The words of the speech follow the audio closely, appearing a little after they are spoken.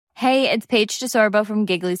Hey, it's Paige DeSorbo from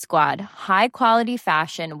Giggly Squad. High quality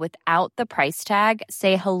fashion without the price tag.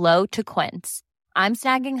 Say hello to Quince. I'm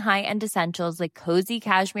snagging high-end essentials like cozy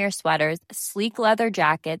cashmere sweaters, sleek leather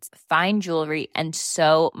jackets, fine jewelry, and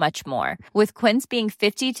so much more. With Quince being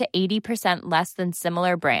 50 to 80% less than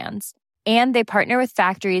similar brands. And they partner with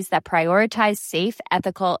factories that prioritize safe,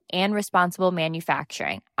 ethical, and responsible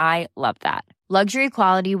manufacturing. I love that. Luxury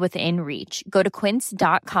quality within reach. Go to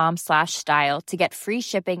quince.com/style to get free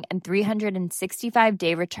shipping and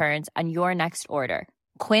 365-day returns on your next order.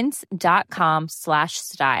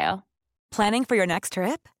 Quince.com/style. Planning for your next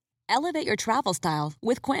trip? Elevate your travel style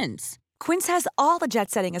with Quince. Quince has all the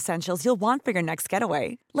jet-setting essentials you'll want for your next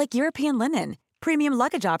getaway, like European linen, premium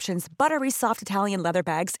luggage options, buttery soft Italian leather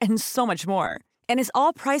bags, and so much more. And is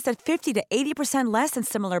all priced at 50 to 80% less than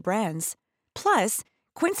similar brands. Plus,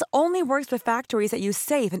 Quince only works with factories that use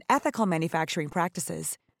safe and ethical manufacturing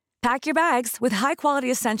practices. Pack your bags with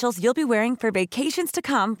high-quality essentials you'll be wearing for vacations to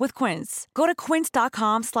come with Quince. Go to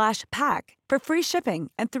quince.com/pack for free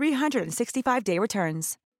shipping and 365-day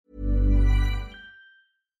returns.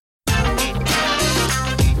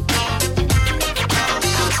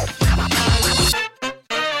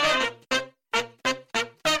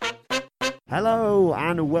 Hello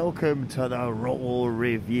and welcome to the Raw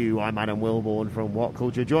Review. I'm Adam Wilborn from What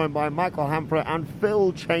Culture, joined by Michael Hamfret and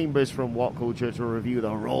Phil Chambers from What Culture to review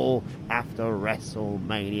the Raw after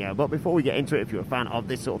WrestleMania. But before we get into it, if you're a fan of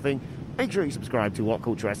this sort of thing, make sure you subscribe to What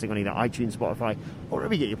Culture Wrestling on either iTunes, Spotify, or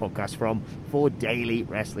wherever you get your podcasts from for daily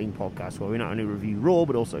wrestling podcasts where we not only review Raw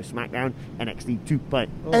but also SmackDown, NXT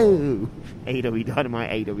 2.0, AEW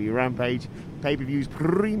Dynamite, AEW Rampage, pay-per-views,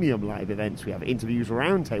 premium live events. We have interviews,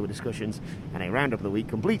 roundtable discussions, and a roundup of the week,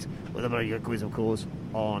 complete with a very good quiz, of course,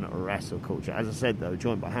 on Wrestle Culture. As I said, though,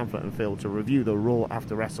 joined by Hamflet and Phil to review the Raw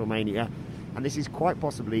after WrestleMania, and this is quite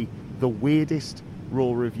possibly the weirdest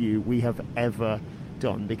Raw review we have ever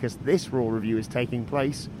done, because this Raw review is taking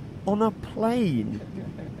place on a plane.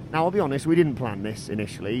 Now, I'll be honest, we didn't plan this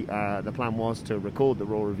initially. The plan was to record the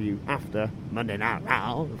Raw review after Monday Night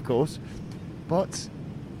Raw, of course, but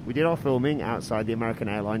we did our filming outside the American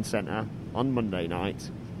Airlines Centre on Monday night,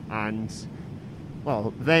 and,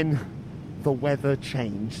 well, then the weather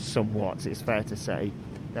changed somewhat, it's fair to say.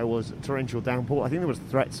 There was torrential downpour. I think there was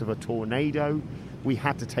threats of a tornado. We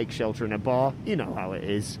had to take shelter in a bar. You know how it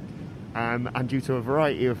is. And due to a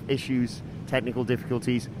variety of issues, technical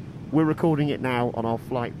difficulties, we're recording it now on our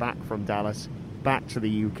flight back from Dallas, back to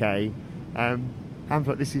the UK.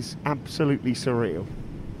 Hamflet, this is absolutely surreal.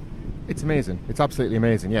 It's amazing. It's absolutely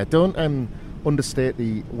amazing. Yeah, don't understate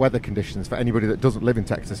the weather conditions for anybody that doesn't live in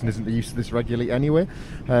Texas and isn't used to this regularly anyway.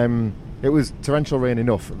 It was torrential rain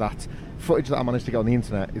enough that footage that I managed to get on the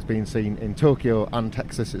internet is being seen in Tokyo and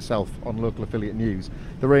Texas itself on local affiliate news.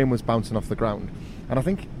 The rain was bouncing off the ground. And I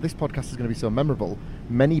think this podcast is going to be so memorable,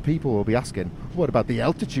 many people will be asking, what about the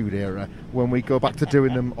altitude era when we go back to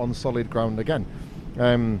doing them on solid ground again?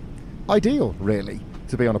 Ideal, really,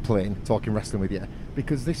 to be on a plane talking wrestling with you,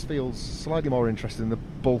 because this feels slightly more interesting than the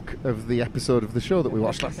bulk of the episode of the show that we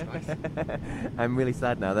watched last night. I'm really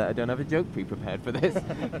sad now that I don't have a joke pre-prepared for this.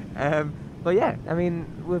 But yeah, I mean,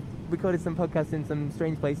 we've recorded some podcasts in some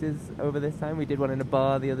strange places over this time. We did one in a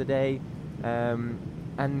bar the other day.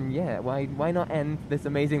 And yeah, why not end this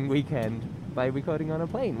amazing weekend by recording on a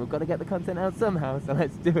plane? We've got to get the content out somehow, so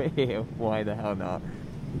let's do it here. Why the hell not?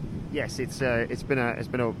 Yes, it's been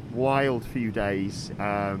a wild few days.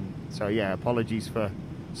 So yeah, apologies for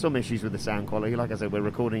some issues with the sound quality. Like I said, we're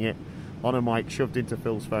recording it on a mic shoved into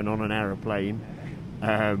Phil's phone on an aeroplane,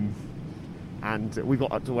 and we've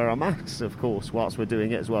got to wear our masks, of course, whilst we're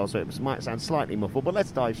doing it as well. So it might sound slightly muffled, but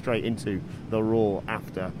let's dive straight into the Raw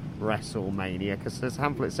after WrestleMania, because as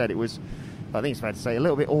Hamflet said, it was, I think it's fair to say, a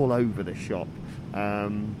little bit all over the shop.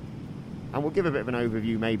 And we'll give a bit of an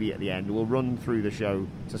overview maybe at the end. We'll run through the show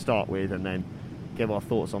to start with and then give our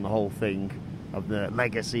thoughts on the whole thing of the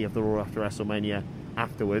legacy of the Raw after WrestleMania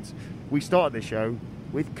afterwards. We started the show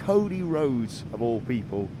with Cody Rhodes, of all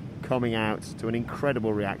people, coming out to an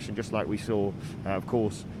incredible reaction, just like we saw, of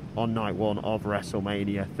course, on night one of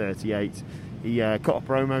WrestleMania 38. He cut a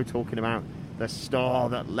promo talking about the star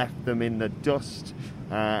that left them in the dust,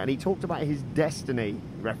 and he talked about his destiny,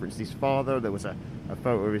 referenced his father. There was a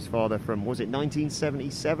photo of his father from, was it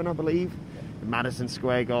 1977, I believe, in Madison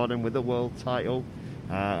Square Garden with the world title.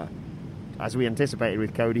 As we anticipated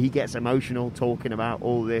with Cody, he gets emotional talking about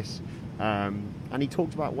all this, and he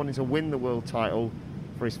talked about wanting to win the world title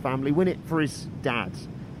for his family, win it for his dad,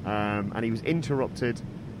 and he was interrupted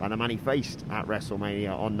by the man he faced at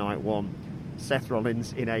WrestleMania on night one, Seth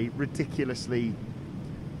Rollins, in a ridiculously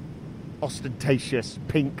ostentatious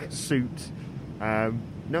pink suit.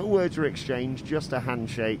 No words were exchanged, just a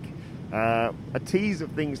handshake, a tease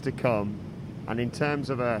of things to come, and in terms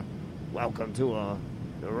of a welcome to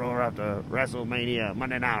the Raw after WrestleMania,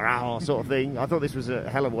 Monday Night Raw sort of thing, I thought this was a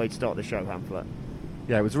hell of a way to start the show, Hamlet.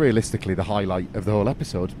 Yeah, it was realistically the highlight of the whole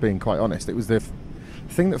episode, being quite honest. It was the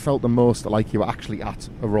thing that felt the most like you were actually at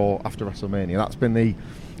a Raw after WrestleMania. That's been the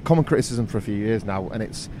common criticism for a few years now, and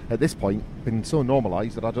it's at this point been so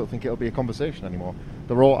normalised that I don't think it'll be a conversation anymore.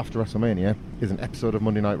 The Raw after WrestleMania is an episode of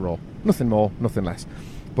Monday Night Raw. Nothing more, nothing less.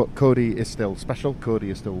 But Cody is still special, Cody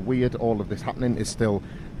is still weird, all of this happening is still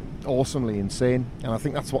awesomely insane, and I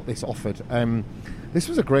think that's what this offered. This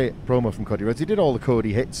was a great promo from Cody Rhodes. He did all the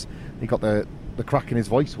Cody hits. He got the crack in his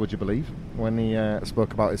voice, would you believe, when he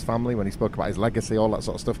spoke about his family, when he spoke about his legacy, all that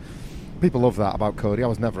sort of stuff. People love that about Cody. I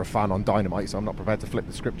was never a fan on Dynamite, so I'm not prepared to flip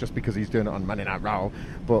the script just because he's doing it on Monday Night Raw.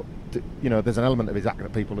 But, there's an element of his act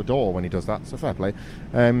that people adore when he does that, so fair play.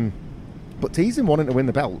 But teasing wanting to win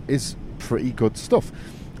the belt is pretty good stuff.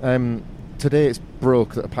 Today it's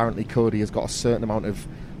broke that apparently Cody has got a certain amount of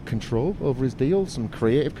control over his deal, some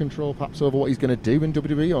creative control perhaps over what he's going to do in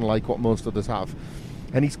WWE, unlike what most others have.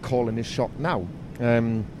 And he's calling his shot now.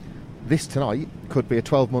 This tonight could be a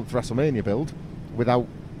 12-month WrestleMania build without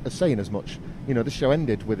us saying as much. The show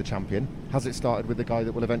ended with a champion. Has it started with the guy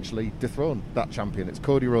that will eventually dethrone that champion? It's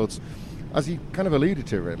Cody Rhodes. As he kind of alluded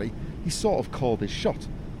to, really, he sort of called his shot.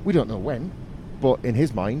 We don't know when, but in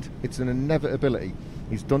his mind, it's an inevitability.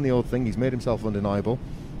 He's done the old thing, he's made himself undeniable,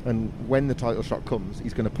 and when the title shot comes,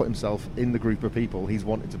 he's going to put himself in the group of people he's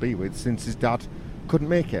wanted to be with since his dad couldn't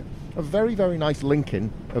make it. A very, very nice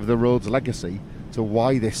linking of the Rhodes legacy to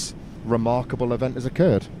why this remarkable event has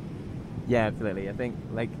occurred. Yeah, absolutely. I think,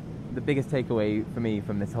 the biggest takeaway for me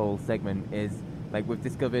from this whole segment is, we've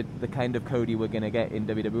discovered the kind of Cody we're going to get in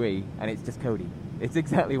WWE, and it's just Cody. It's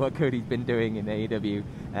exactly what Cody's been doing in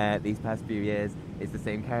AEW these past few years. It's the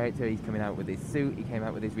same character. He's coming out with his suit. He came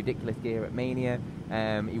out with his ridiculous gear at Mania.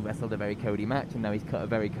 He wrestled a very Cody match, and now he's cut a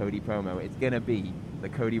very Cody promo. It's going to be the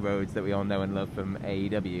Cody Rhodes that we all know and love from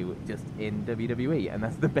AEW, just in WWE, and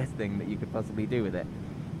that's the best thing that you could possibly do with it.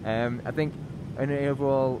 I think,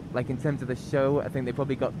 overall, in terms of the show, I think they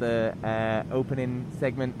probably got the opening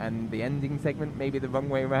segment and the ending segment maybe the wrong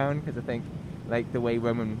way around, because I think, the way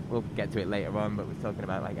Roman, we'll get to it later on, but we're talking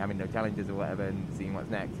about, having no challenges or whatever and seeing what's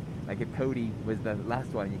next. If Cody was the last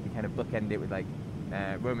one, you could kind of bookend it with,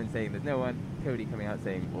 Roman saying there's no one, Cody coming out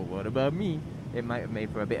saying, well, what about me? It might have made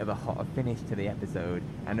for a bit of a hotter finish to the episode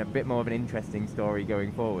and a bit more of an interesting story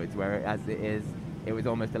going forwards, whereas it was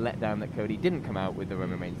almost a letdown that Cody didn't come out with the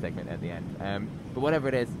Roman Reigns segment at the end. But whatever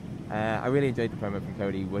it is, I really enjoyed the promo from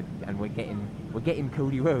Cody, and we're getting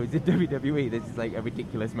Cody Rhodes in WWE. This is a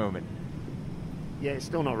ridiculous moment. Yeah, it's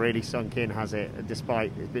still not really sunk in, has it?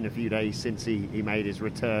 Despite it's been a few days since he made his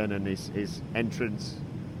return and his entrance,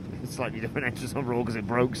 slightly different entrance on Raw because it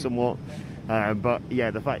broke somewhat. But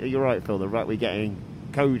yeah, the fact that you're right, Phil, we're getting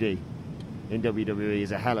Cody in WWE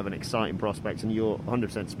is a hell of an exciting prospect, and you're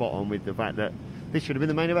 100% spot on with the fact that this should have been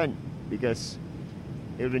the main event, because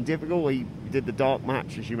it would have been difficult. He did the dark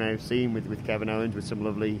match, as you may have seen, with Kevin Owens, with some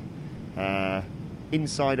lovely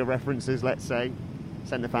insider references, let's say.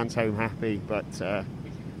 Send the fans home happy, but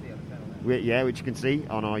which you can see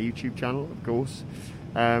on our YouTube channel, of course.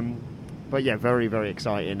 But yeah, very, very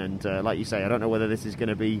exciting, and like you say, I don't know whether this is going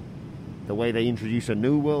to be the way they introduce a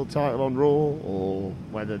new world title on Raw, or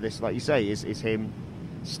whether this, like you say, is him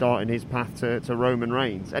starting his path to Roman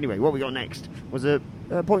Reigns. Anyway, what we got next was a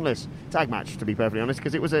pointless tag match, to be perfectly honest,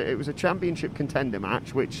 because it was a championship contender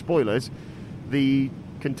match, which, spoilers, the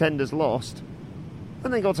contenders lost,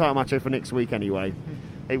 and they got a title match for next week anyway.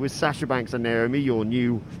 It was Sasha Banks and Naomi, your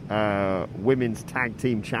new women's tag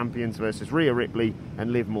team champions, versus Rhea Ripley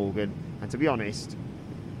and Liv Morgan. And to be honest,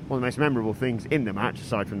 one of the most memorable things in the match,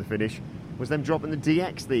 aside from the finish, was them dropping the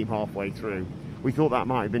DX theme halfway through. We thought that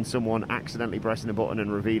might have been someone accidentally pressing a button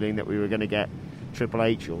and revealing that we were going to get Triple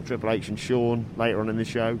H or Triple H and Shawn later on in the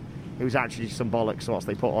show. It was actually some bollocks whilst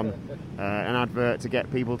they put on an advert to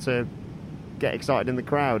get people to get excited in the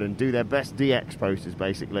crowd and do their best DX posters,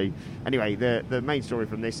 basically. Anyway, the main story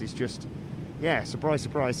from this is just, yeah, surprise,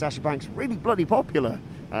 surprise, Sasha Banks really bloody popular.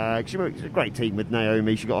 She's a great team with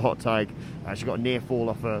Naomi. She got a hot tag. She got a near fall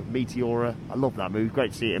off a Meteora. I love that move.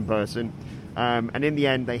 Great to see it in person. And in the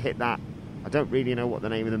end, they hit that. I don't really know what the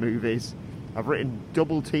name of the move is. I've written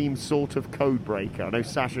double team sort of code breaker. I know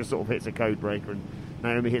Sasha sort of hits a code breaker and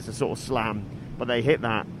Naomi hits a sort of slam, but they hit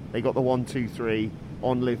that. They got the 1, 2, 3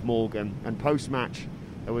 on Liv Morgan. And post-match,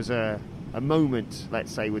 there was a moment,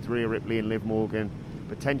 let's say, with Rhea Ripley and Liv Morgan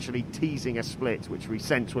potentially teasing a split, which we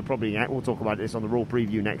sense we'll talk about this on the Raw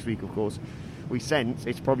preview next week, of course. we sense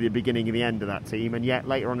it's probably the beginning of the end of that team, and yet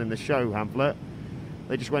later on in the show, Hamlet,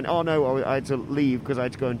 they just went, oh no, I had to leave because I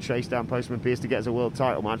had to go and chase down Postman Pearce to get us a world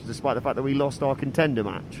title match, despite the fact that we lost our contender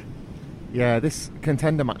match. Yeah, this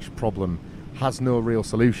contender match problem has no real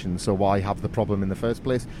solution, so why have the problem in the first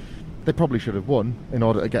place? They probably should have won in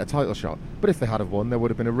order to get a title shot. But if they had have won, there would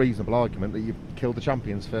have been a reasonable argument that you've killed the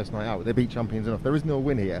champions first night out. They beat champions enough. There is no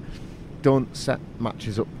win here. Don't set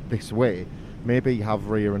matches up this way. Maybe have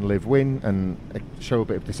Rhea and Liv win and show a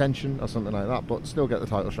bit of dissension or something like that, but still get the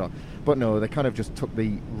title shot. But no, they kind of just took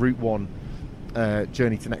the Route 1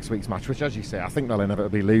 journey to next week's match, which, as you say, I think they'll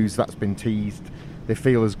inevitably lose. That's been teased. They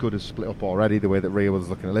feel as good as split up already, the way that Rhea was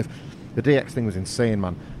looking to Liv. The DX thing was insane,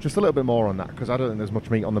 man. Just a little bit more on that, because I don't think there's much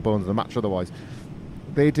meat on the bones of the match otherwise.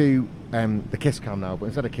 They do the kiss cam now, but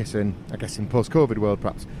instead of kissing, I guess in post-COVID world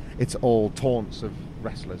perhaps, it's all taunts of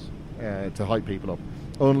wrestlers to hype people up.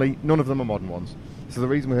 Only none of them are modern ones. So the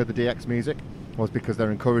reason we heard the DX music was because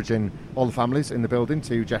they're encouraging all the families in the building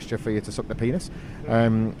to gesture for you to suck their penis.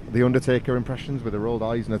 The Undertaker impressions with the rolled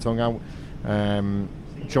eyes and the tongue out.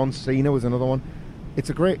 John Cena was another one. It's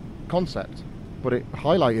a great concept, but it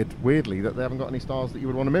highlighted weirdly that they haven't got any stars that you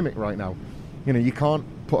would want to mimic right now. You know, you can't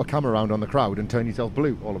put a camera around on the crowd and turn yourself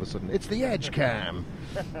blue all of a sudden. It's the Edge cam.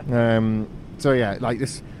 So yeah, like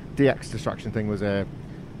this DX distraction thing was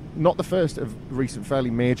not the first of recent fairly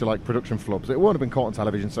major like production flubs. It won't have been caught on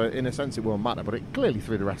television, so in a sense it won't matter, but it clearly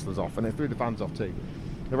threw the wrestlers off, and it threw the fans off too.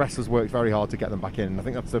 The wrestlers worked very hard to get them back in, and I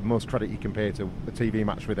think that's the most credit you can pay to a TV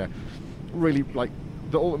match with a really, like,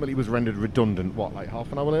 that ultimately was rendered redundant, like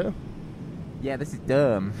half an hour later? Yeah, this is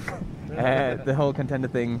dumb. The whole contender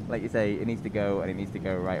thing, like you say, it needs to go, and it needs to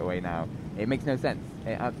go right away now. It makes no sense.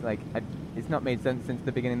 It's not made sense since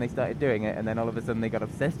the beginning they started doing it, and then all of a sudden they got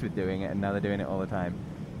obsessed with doing it, and now they're doing it all the time.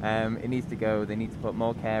 It needs to go. They need to put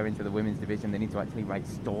more care into the women's division. They need to actually write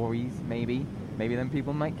stories, maybe then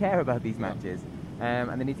people might care about these matches.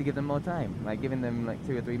 And they need to give them more time. Like, giving them like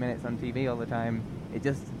 2 or 3 minutes on TV all the time,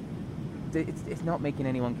 it's not making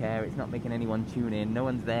anyone care. It's not making anyone tune in. No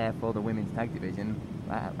one's there for the women's tag division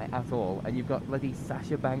at all. And you've got bloody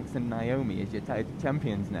Sasha Banks and Naomi as your tag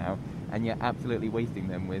champions now, and you're absolutely wasting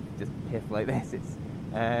them with just piff like this.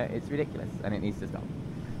 It's ridiculous, and it needs to stop.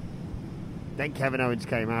 Then Kevin Owens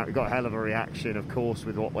came out. We got a hell of a reaction, of course,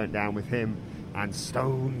 with what went down with him and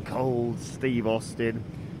Stone Cold Steve Austin.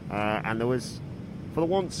 And there was, for the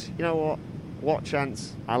once, you know what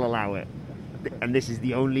chance, I'll allow it. And this is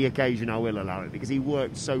the only occasion I will allow it, because he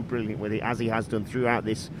worked so brilliant with it, as he has done throughout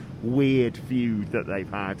this weird feud that they've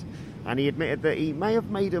had. And he admitted that he may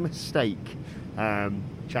have made a mistake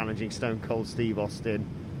challenging Stone Cold Steve Austin,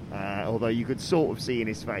 although you could sort of see in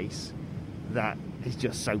his face that he's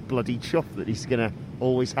just so bloody chuffed that he's going to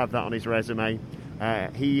always have that on his resume.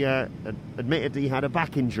 He admitted he had a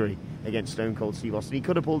back injury against Stone Cold Steve Austin. He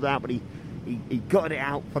could have pulled out, but he got it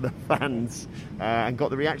out for the fans and got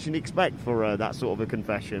the reaction you expect for that sort of a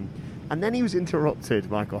confession. And then he was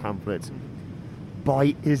interrupted, Michael Hamflett,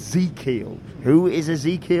 by Ezekiel. Who is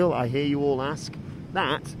Ezekiel, I hear you all ask?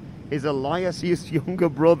 That is Elias's younger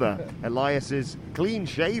brother. Elias's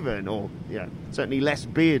clean-shaven, or certainly less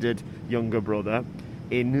bearded younger brother,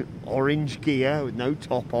 in orange gear with no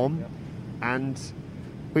top on. And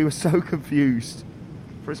we were so confused.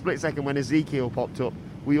 For a split second when Ezekiel popped up,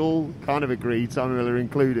 we all kind of agreed, Simon Miller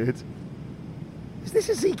included, is this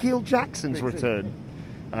Ezekiel Jackson's return?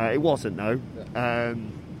 It wasn't, no.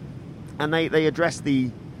 And they addressed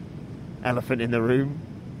the elephant in the room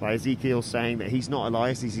by Ezekiel saying that he's not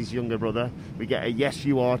Elias, he's his younger brother. We get a yes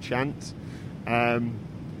you are chant.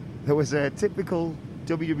 There was a typical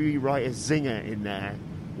WWE writer zinger in there,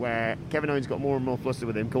 where Kevin Owens got more and more flustered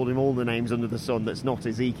with him, called him all the names under the sun that's not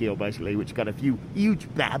Ezekiel, basically, which got a few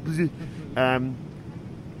huge babs.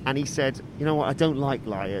 And he said, you know what, I don't like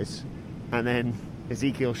liars. And then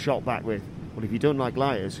Ezekiel shot back with, well, if you don't like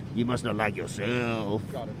liars, you must not like yourself.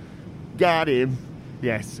 Got him.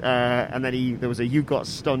 Yes. And then there was a you got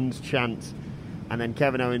stunned chant. And then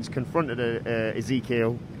Kevin Owens confronted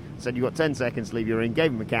Ezekiel, said, you got 10 seconds to leave your ring,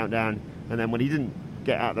 gave him a countdown. And then when he didn't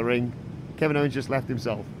get out of the ring, Kevin Owens just left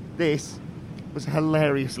himself. This was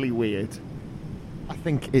hilariously weird. I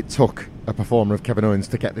think it took a performer of Kevin Owens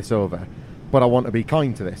to get this over. But I want to be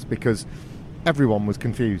kind to this, because everyone was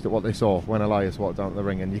confused at what they saw when Elias walked down the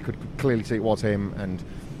ring, and you could clearly see it was him, and,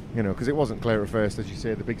 you know, because it wasn't clear at first, as you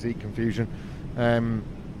say, the Big Zeke confusion.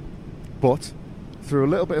 But through a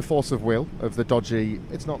little bit of force of will, of the dodgy,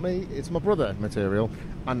 it's not me, it's my brother material,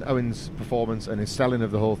 and Owens' performance and his selling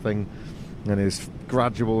of the whole thing, and his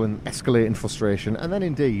gradual and escalating frustration, and then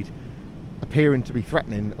indeed appearing to be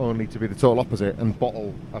threatening only to be the total opposite and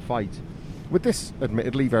bottle a fight, with this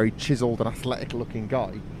admittedly very chiselled and athletic-looking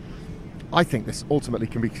guy, I think this ultimately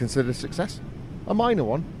can be considered a success. A minor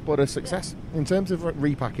one, but a success. In terms of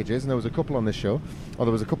repackages, and there was a couple on this show, or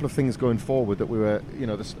there was a couple of things going forward that we were,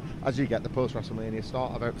 as you get the post-WrestleMania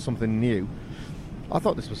start about something new, I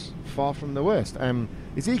thought this was far from the worst.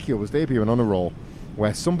 Ezekiel was debuting on a Raw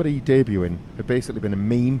where somebody debuting had basically been a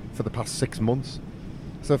meme for the past 6 months.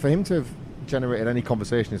 So for him to have generated any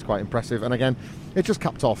conversation is quite impressive. And again, it just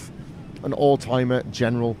capped off an all-timer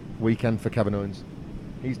general weekend for Kevin Owens.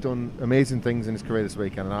 He's done amazing things in his career this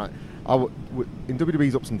weekend, and in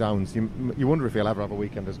WWE's ups and downs, you wonder if he'll ever have a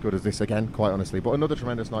weekend as good as this again, quite honestly. But another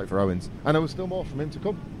tremendous night for Owens, and there was still more from him to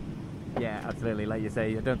come. Yeah, absolutely. Like you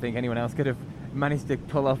say, I don't think anyone else could have managed to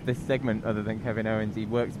pull off this segment other than Kevin Owens. He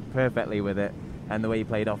works perfectly with it, and the way he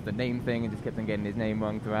played off the name thing and just kept on getting his name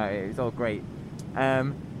wrong throughout it, it's all great.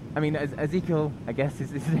 I mean, Ezekiel, I guess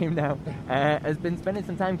is his name now, has been spending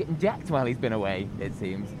some time getting jacked while he's been away, it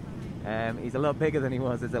seems. He's a lot bigger than he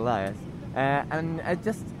was as Elias. And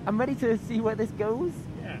I'm ready to see where this goes,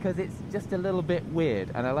 because it's just a little bit weird,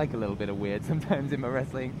 and I like a little bit of weird sometimes in my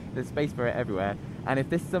wrestling. There's space for it everywhere. And if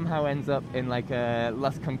this somehow ends up in like a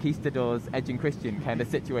Los Conquistadors, Edge and Christian kind of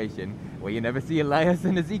situation, where you never see Elias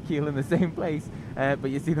and Ezekiel in the same place, but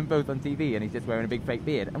you see them both on TV and he's just wearing a big fake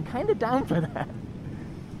beard, I'm kind of down for that.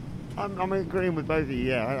 I'm agreeing with both of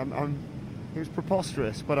you, yeah. It was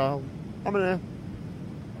preposterous, but I'm going to,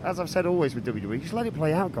 as I've said always with WWE, just let it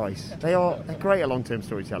play out, guys. They're great at long-term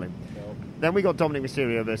storytelling. Then we got Dominic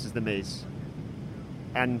Mysterio versus The Miz.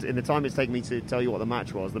 And in the time it's taken me to tell you what the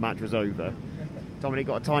match was over. Dominic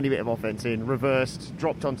got a tiny bit of offense in, reversed,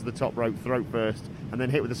 dropped onto the top rope, throat first, and then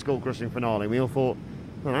hit with a skull-crushing finale. We all thought,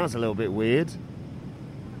 well, that's a little bit weird.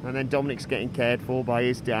 And then Dominic's getting cared for by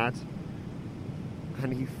his dad.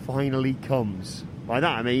 And he finally comes. By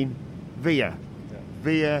that I mean Veer. Yeah.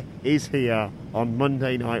 Veer is here on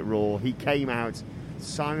Monday Night Raw. He came out.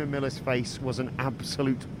 Simon Miller's face was an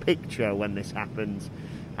absolute picture when this happened.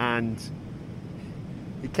 And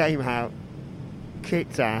he came out,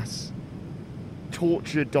 kicked ass,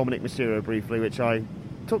 tortured Dominic Mysterio briefly, which I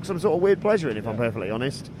took some sort of weird pleasure in, if I'm perfectly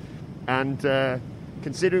honest. And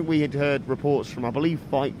considering we had heard reports from, I believe,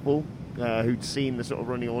 Fightful, who'd seen the sort of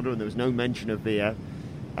running order and there was no mention of Veer,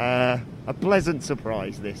 a pleasant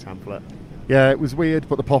surprise, this, Hamlet. Yeah, it was weird,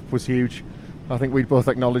 but the pop was huge. I think we'd both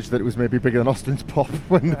acknowledged that it was maybe bigger than Austin's pop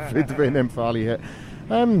when Vin Farley hit.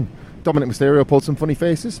 Dominic Mysterio pulled some funny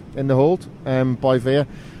faces in the hold by Veer.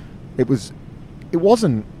 It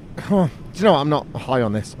wasn't... do you know what? I'm not high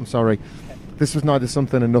on this. I'm sorry. This was neither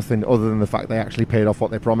something and nothing other than the fact they actually paid off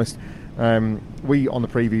what they promised. We, on the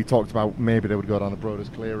preview, talked about maybe they would go down the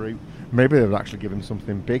Brodus Clay route. Maybe they would actually give him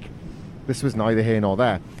something big. This was neither here nor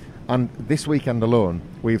there. And this weekend alone,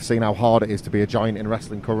 we've seen how hard it is to be a giant in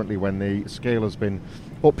wrestling currently when the scale has been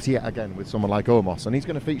upped yet again with someone like Omos. And he's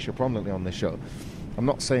going to feature prominently on this show. I'm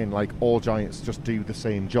not saying like all giants just do the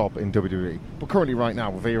same job in WWE. But currently right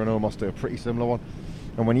now, Veer and Omos do a pretty similar one.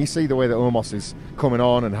 And when you see the way that Omos is coming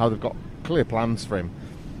on and how they've got clear plans for him,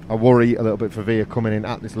 I worry a little bit for Veer coming in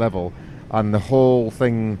at this level and the whole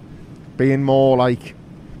thing being more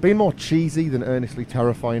cheesy than earnestly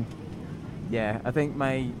terrifying. Yeah, I think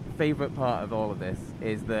my favourite part of all of this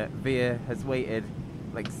is that Veer has waited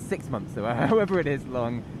like 6 months or however it is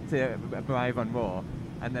long to arrive on Raw,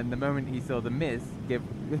 and then the moment he saw The Miz give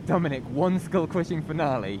Dominic one skull-crushing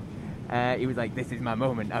finale, he was like, this is my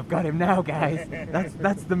moment, I've got him now, guys.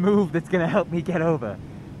 That's the move that's going to help me get over.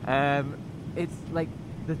 It's like,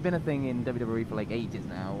 there's been a thing in WWE for like ages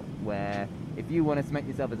now, where if you want to cement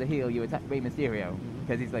yourself as a heel, you attack Rey Mysterio,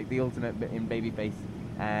 because he's like the ultimate in babyface,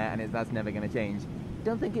 and that's never going to change.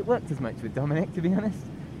 Don't think it worked as much with Dominic, to be honest.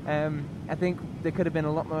 I think there could have been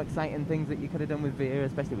a lot more exciting things that you could have done with Veer,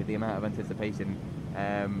 especially with the amount of anticipation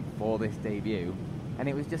for this debut. And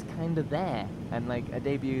it was just kind of there. And like a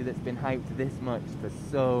debut that's been hyped this much for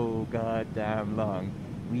so goddamn long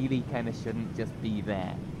really kind of shouldn't just be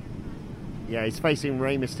there. Yeah, he's facing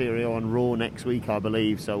Rey Mysterio on Raw next week, I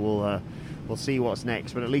believe. So we'll see what's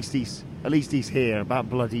next. But at least he's here. About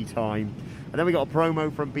bloody time. And then we got a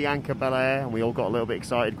promo from Bianca Belair, and we all got a little bit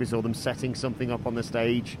excited because we saw them setting something up on the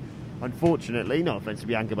stage. Unfortunately, no offence to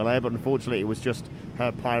Bianca Belair, but unfortunately it was just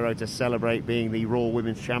her pyro to celebrate being the Raw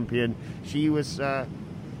Women's Champion. She was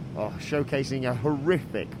showcasing a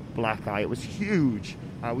horrific black eye. It was huge.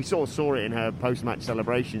 We sort of saw it in her post-match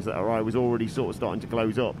celebrations that her eye was already sort of starting to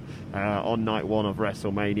close up on night one of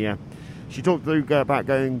WrestleMania. She talked about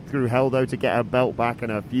going through hell, though, to get her belt back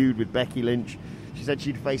and her feud with Becky Lynch. She said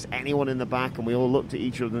she'd face anyone in the back, and we all looked at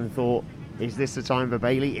each other and thought, is this the time for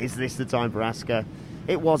Bayley? Is this the time for Asuka?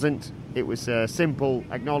 It wasn't. It was a simple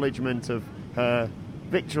acknowledgement of her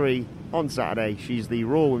victory on Saturday. She's the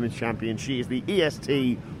Raw Women's Champion. She is the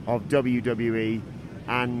EST of WWE,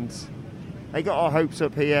 and they got our hopes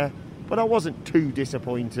up here, but I wasn't too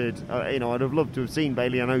disappointed. I'd have loved to have seen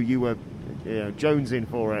Bayley. I know you were jonesing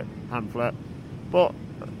for it, Hamflet, but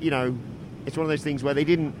it's one of those things where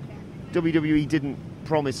WWE didn't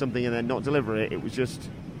promise something and then not deliver it. It was just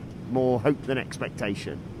more hope than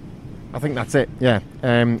expectation. I think that's it, yeah.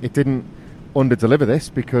 It didn't under-deliver this,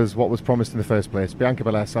 because what was promised in the first place, Bianca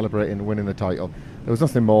Belair celebrating and winning the title, there was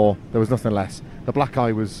nothing more, there was nothing less. The black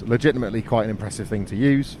eye was legitimately quite an impressive thing to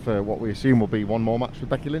use for what we assume will be one more match with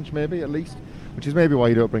Becky Lynch, maybe, at least, which is maybe why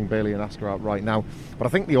you don't bring Bayley and Asuka out right now. But I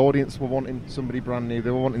think the audience were wanting somebody brand new.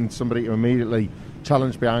 They were wanting somebody to immediately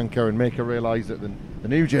challenge Bianca and make her realise that the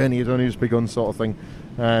new journey had only just begun, sort of thing.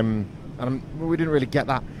 And we didn't really get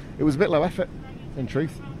that. It was a bit low effort, in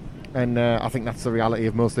truth. And I think that's the reality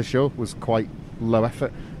of most of the show, was quite low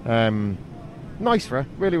effort. Nice for her,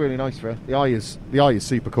 really, really nice for her. The eye is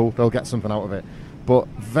super cool. They'll get something out of it, but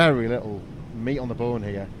very little meat on the bone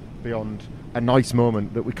here beyond a nice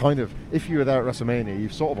moment that we kind of, if you were there at WrestleMania,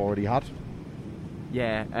 you've sort of already had.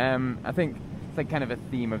 Yeah, I think it's like kind of a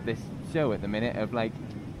theme of this show at the minute, of like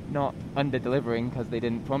not under-delivering because they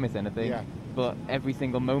didn't promise anything, but every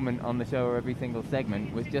single moment on the show or every single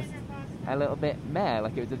segment was just a little bit meh,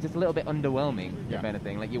 like it was just a little bit underwhelming, if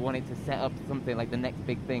anything. Like you wanted to set up something like the next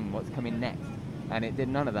big thing, what's coming next, and it did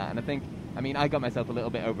none of that. And I got myself a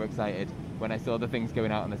little bit overexcited when I saw the things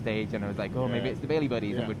going out on the stage, and I was like, maybe it's the Bayley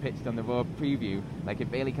Buddies, and we pitched on the Raw preview, like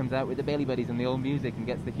if Bayley comes out with the Bayley Buddies and the old music and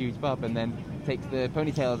gets the huge pop and then takes the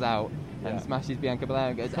ponytails out and smashes Bianca Belair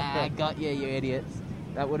and goes, got you idiots.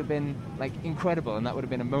 That would have been like incredible, and that would have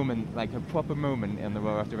been a moment, like a proper moment in the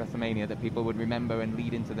Raw after WrestleMania that people would remember and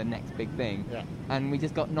lead into the next big thing. And we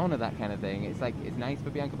just got none of that kind of thing. It's like, it's nice for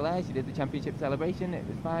Bianca Belair. She did the championship celebration. It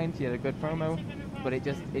was fine. She had a good promo, but it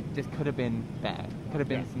just could have been better. Could have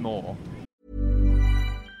been more.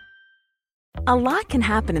 A lot can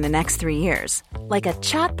happen in the next 3 years. Like a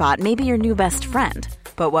chatbot may be your new best friend.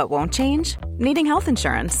 But what won't change? Needing health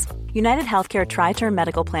insurance. United Healthcare Tri-Term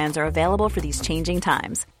Medical Plans are available for these changing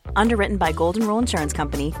times. Underwritten by Golden Rule Insurance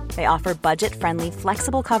Company, they offer budget-friendly,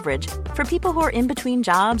 flexible coverage for people who are in between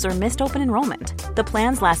jobs or missed open enrollment. The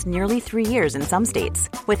plans last nearly 3 years in some states,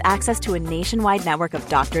 with access to a nationwide network of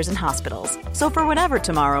doctors and hospitals. So for whatever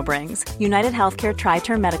tomorrow brings, United Healthcare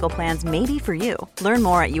Tri-Term Medical Plans may be for you. Learn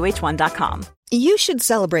more at uh1.com. You should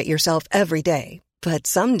celebrate yourself every day, but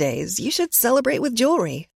some days you should celebrate with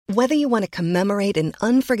jewelry. Whether you want to commemorate an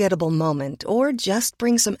unforgettable moment or just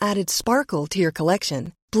bring some added sparkle to your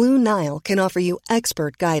collection, Blue Nile can offer you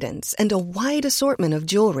expert guidance and a wide assortment of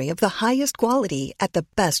jewelry of the highest quality at the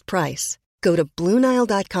best price. Go to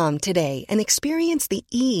BlueNile.com today and experience the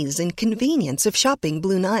ease and convenience of shopping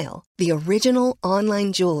Blue Nile, the original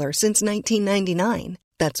online jeweler since 1999.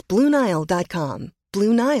 That's BlueNile.com.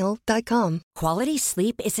 BlueNile.com. Quality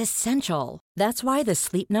sleep is essential. That's why the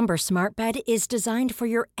Sleep Number Smart Bed is designed for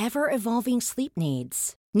your ever-evolving sleep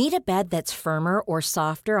needs. Need a bed that's firmer or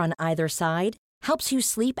softer on either side? Helps you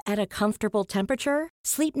sleep at a comfortable temperature?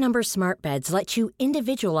 Sleep Number Smart Beds let you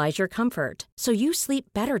individualize your comfort, so you sleep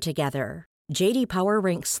better together. J.D. Power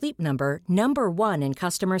ranks Sleep Number number 1 in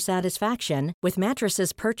customer satisfaction with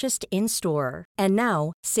mattresses purchased in-store. And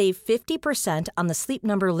now, save 50% on the Sleep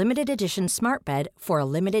Number Limited Edition Smart Bed for a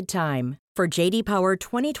limited time. For J.D. Power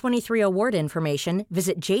 2023 award information,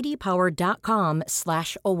 visit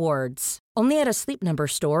jdpower.com/awards. Only at a Sleep Number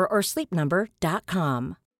store or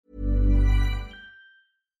sleepnumber.com.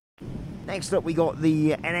 Next up, we got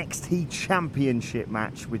the NXT Championship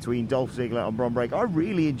match between Dolph Ziggler and Bron Breakker. I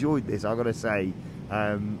really enjoyed this, I've got to say.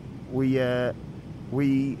 We got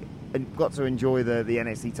to enjoy the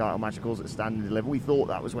NXT title match, of course, at Stand and Deliver. We thought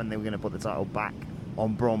that was when they were going to put the title back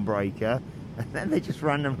on Bron Breakker, and then they just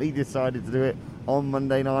randomly decided to do it on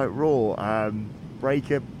Monday Night Raw.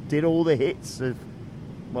 Breakker did all the hits of,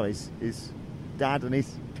 well, his dad and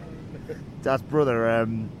his dad's brother.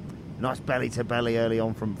 Nice belly-to-belly early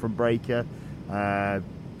on from Breakker.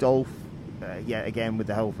 Dolph, again, with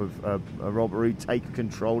the help of Robert Roode, take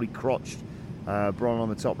control. He crotched Bron on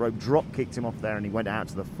the top rope, drop-kicked him off there, and he went out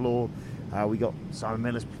to the floor. We got Simon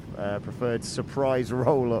Miller's preferred surprise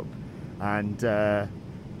roll-up, and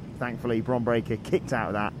thankfully Bron Breakker kicked out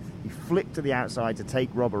of that. He flipped to the outside to take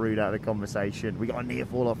Robert Roode out of the conversation. We got a near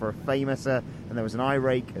fall off for a Famouser, and there was an eye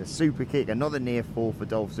rake, a super kick, another near fall for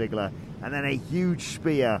Dolph Ziggler, and then a huge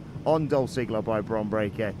spear on Dolph Ziggler by Bron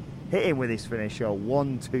Breakker. Hit him with his finisher.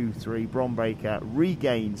 1, 2, 3. Bron Breakker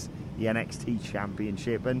regains the NXT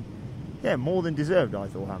Championship, and yeah, more than deserved, I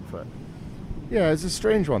thought, Hamflet. Yeah, it's a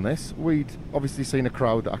strange one, this. We'd obviously seen a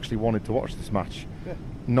crowd that actually wanted to watch this match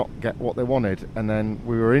not get what they wanted, and then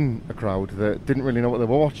we were in a crowd that didn't really know what they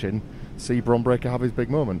were watching, see Bron Breakker have his big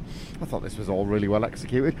moment. I thought this was all really well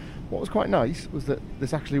executed. What was quite nice was that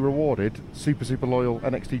this actually rewarded super loyal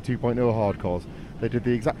NXT 2.0 hardcores. They did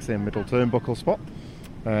the exact same middle turnbuckle spot.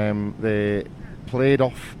 They played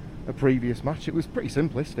off a previous match. It was pretty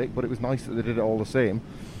simplistic, but it was nice that they did it all the same.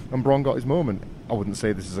 And Bron got his moment. I wouldn't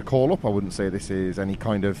say this is a call-up. I wouldn't say this is any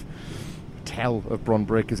kind of tell of Bron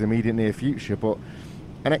Breakker's immediate near future, but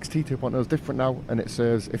NXT 2.0 is different now, and it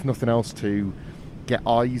serves, if nothing else, to get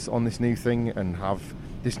eyes on this new thing and have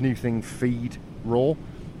this new thing feed Raw.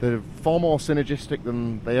 They're far more synergistic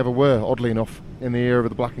than they ever were, oddly enough, in the era of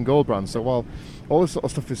the black and gold brand. So while all this sort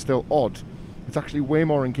of stuff is still odd, it's actually way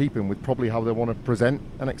more in keeping with probably how they want to present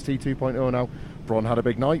NXT 2.0 now. Bron had a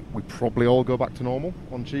big night. We probably all go back to normal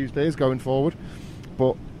on Tuesdays going forward.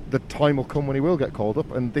 But the time will come when he will get called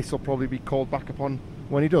up, and this will probably be called back upon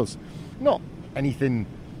when he does. Not anything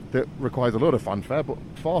that requires a lot of fanfare, but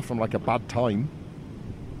far from like a bad time.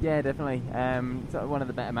 Yeah, definitely. Sort of one of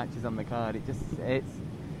the better matches on the card.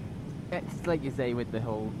 It's like you say, with the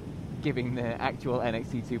whole giving the actual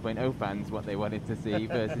NXT 2.0 fans what they wanted to see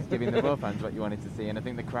versus giving the Raw fans what you wanted to see. And I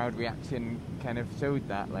think the crowd reaction kind of showed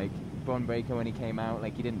that. Like, Bron Breakker, when he came out,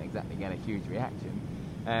 like, he didn't exactly get a huge reaction,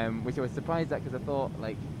 which I was surprised at, because I thought,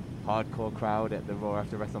 like, hardcore crowd at the Raw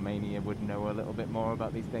after WrestleMania would know a little bit more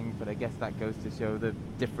about these things. But I guess that goes to show the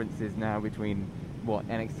differences now between what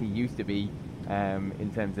NXT used to be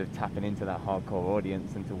in terms of tapping into that hardcore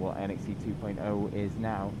audience and to what NXT 2.0 is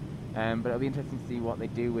now. But it'll be interesting to see what they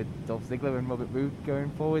do with Dolph Ziggler and Robert Roode going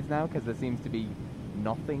forwards now, because there seems to be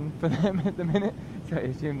nothing for them at the minute. So I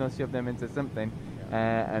assume they'll shove them into something.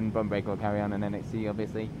 And Bron Breakker will carry on in NXT,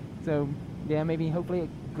 obviously. So, yeah, maybe hopefully it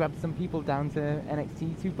grabs some people down to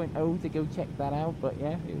NXT 2.0 to go check that out. But,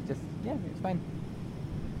 yeah, it was fine.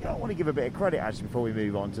 I want to give a bit of credit, actually, before we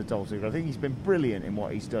move on to Dolph Ziggler. I think he's been brilliant in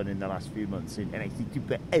what he's done in the last few months in NXT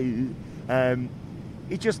 2.0.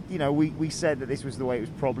 It just, we said that this was the way it was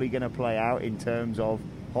probably going to play out in terms of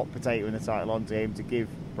hot potato and the title onto him to give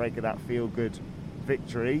Breakker that feel-good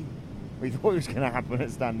victory. We thought it was going to happen at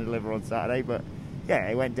Stand and Deliver on Saturday, but yeah,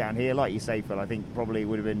 it went down here. Like you say, Phil, I think probably it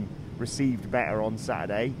would have been received better on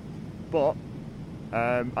Saturday. But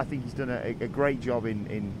I think he's done a great job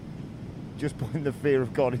in just putting the fear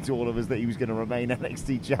of God into all of us that he was going to remain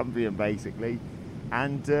NXT champion, basically.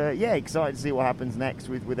 And excited to see what happens next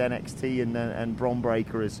with NXT and Bron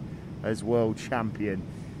Breakker as world champion.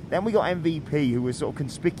 Then we got MVP, who was sort of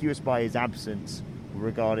conspicuous by his absence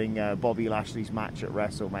regarding Bobby Lashley's match at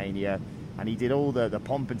WrestleMania. And he did all the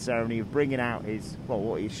pomp and ceremony of bringing out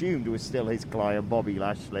what he assumed was still his client, Bobby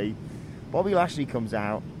Lashley. Bobby Lashley comes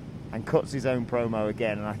out and cuts his own promo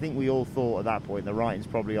again. And I think we all thought at that point, the writing's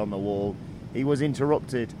probably on the wall. He was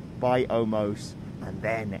interrupted by Omos. And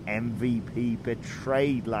then MVP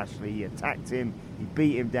betrayed Lashley. He attacked him. He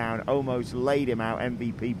beat him down. Omos laid him out.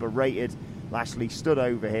 MVP berated Lashley, stood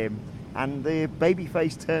over him. And the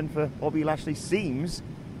babyface turn for Bobby Lashley seems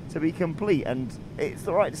to be complete. And it's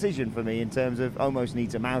the right decision for me in terms of Omos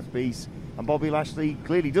needs a mouthpiece. And Bobby Lashley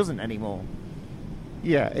clearly doesn't anymore.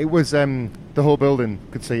 Yeah, it was, the whole building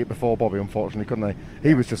could see it before Bobby, unfortunately, couldn't they?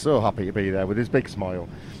 He was just so happy to be there with his big smile.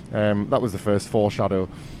 That was the first foreshadow.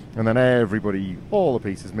 And then everybody, all the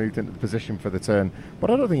pieces moved into the position for the turn.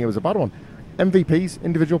 But I don't think it was a bad one. MVP's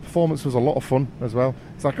individual performance was a lot of fun as well.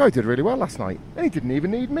 It's like, I did really well last night, and he didn't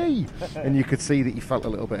even need me. And you could see that he felt a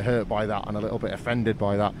little bit hurt by that and a little bit offended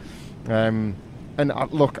by that.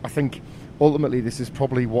 Look, I think ultimately this is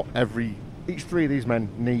probably what each three of these men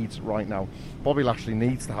needs right now. Bobby Lashley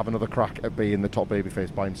needs to have another crack at being the top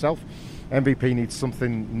babyface by himself. MVP needs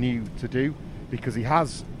something new to do, because he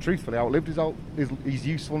has, truthfully, outlived his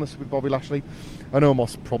usefulness with Bobby Lashley. And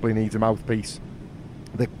Omos probably needs a mouthpiece.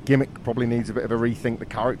 The gimmick probably needs a bit of a rethink. The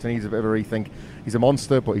character needs a bit of a rethink. He's a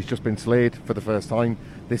monster, but he's just been slayed for the first time.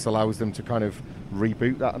 This allows them to kind of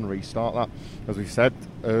reboot that and restart that. As we said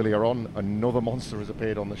earlier on, another monster has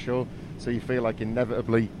appeared on the show. So you feel like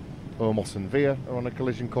inevitably Omos and Veer are on a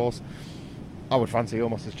collision course. I would fancy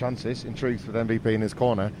Omos' chances, in truth, with MVP in his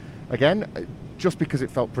corner. Again, just because it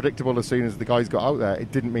felt predictable as soon as the guys got out there,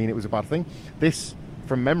 it didn't mean it was a bad thing. This,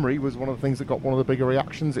 from memory, was one of the things that got one of the bigger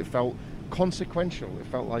reactions. It felt consequential. It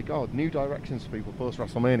felt like, new directions for people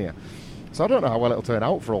post-WrestleMania. So I don't know how well it'll turn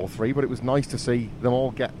out for all three, but it was nice to see them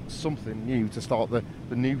all get something new to start the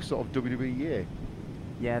new sort of WWE year.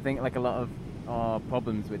 Yeah, I think like a lot of our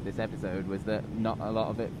problems with this episode was that not a lot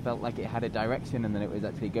of it felt like it had a direction, and then it was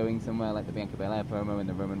actually going somewhere, like the Bianca Belair promo and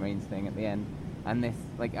the Roman Reigns thing at the end. And this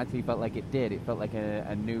actually felt like it did. It felt like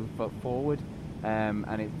a new foot forward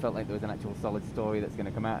and it felt like there was an actual solid story that's going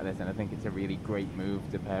to come out of this, and I think it's a really great move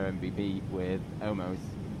to pair MVP with Omos.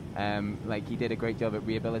 Like, he did a great job at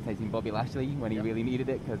rehabilitating Bobby Lashley when he really needed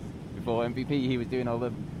it, because before MVP he was doing all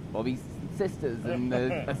the Bobby's sisters and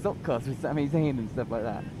the assault costs with Sami Zayn and stuff like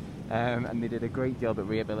that. And they did a great job at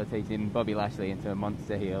rehabilitating Bobby Lashley into a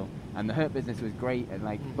monster heel, and the Hurt Business was great,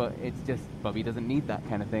 and but it's just Bobby doesn't need that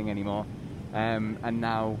kind of thing anymore. And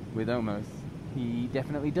now with Omos, he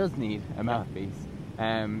definitely does need a mouthpiece.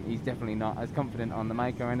 He's definitely not as confident on the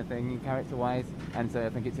mic or anything character-wise, and so I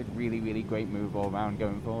think it's a really, really great move all around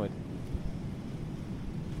going forward.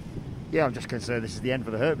 Yeah, I'm just concerned this is the end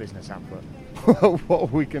for the Hurt Business, Hamlet. What are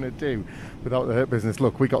we going to do without the Hurt Business?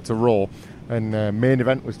 Look, we got to Raw, and main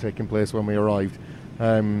event was taking place when we arrived,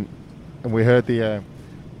 and we heard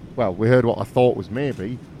we heard what I thought was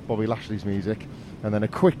maybe Bobby Lashley's music, and then a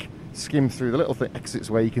quick skim through the little exits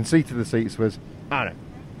where you can see to the seats was, I don't know,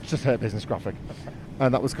 it's just Hurt Business graphic.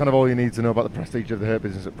 And that was kind of all you need to know about the prestige of the Hurt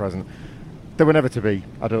Business at present. They were never to be,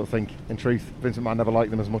 I don't think. In truth, Vince McMahon never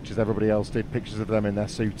liked them as much as everybody else did. Pictures of them in their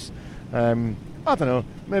suits. I don't know,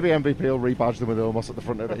 maybe MVP will rebadge them with Omos at the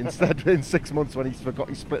front of it instead in 6 months when he's forgot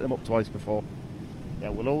he split them up twice before. Yeah,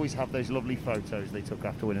 we'll always have those lovely photos they took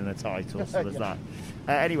after winning the title, so there's that.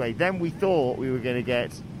 Anyway, then we thought we were going to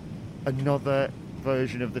get another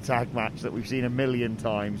version of the tag match that we've seen a million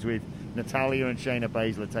times, with Natalya and Shayna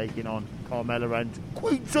Baszler taking on Carmella and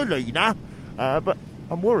Queen Zelina. But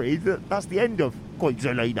I'm worried that that's the end of Queen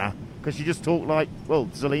Zelina, because she just talked like, well,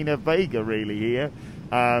 Zelina Vega really here.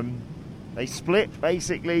 They split,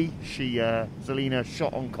 basically. Zelina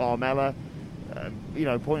shot on Carmella,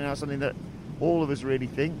 pointing out something that all of us really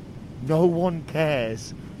think. No one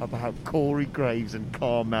cares about Corey Graves and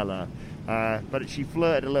Carmella. But she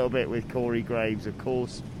flirted a little bit with Corey Graves, of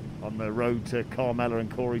course, on the road to Carmella and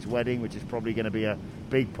Corey's wedding, which is probably going to be a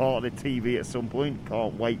big part of the TV at some point.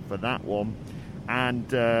 Can't wait for that one. And,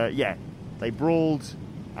 they brawled,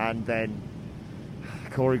 and then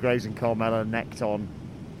Corey Graves and Carmella necked on.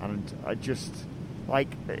 And I just,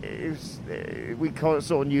 we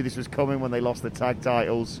sort of knew this was coming when they lost the tag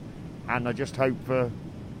titles. And I just hope for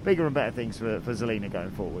bigger and better things for Zelina going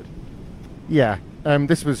forward. Yeah,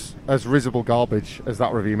 this was as risible garbage as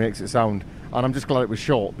that review makes it sound. And I'm just glad it was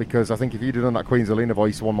short, because I think if you'd have done that Queen Zelina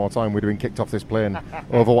voice one more time, we'd have been kicked off this plane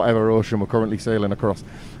over whatever ocean we're currently sailing across.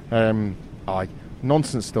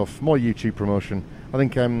 Nonsense stuff, more YouTube promotion. I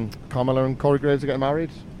think Carmella and Corey Graves are getting married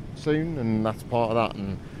soon, and that's part of that.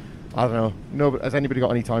 And I don't know, has anybody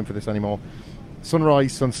got any time for this anymore?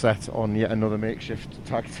 Sunrise, sunset on yet another makeshift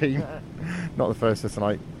tag team. Not the first of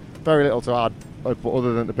tonight. Very little to add, but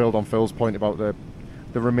other than to build on Phil's point about the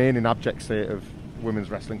remaining abject state of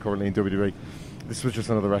women's wrestling currently in WWE. This was just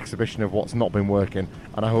another exhibition of what's not been working,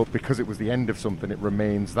 and I hope because it was the end of something, it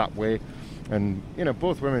remains that way. And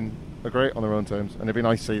both women are great on their own terms, and it'd be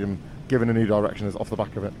nice to see them given a new direction off the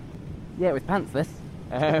back of it. Yeah, it was pantsless.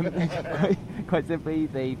 Quite simply,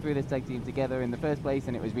 they threw this tag team together in the first place,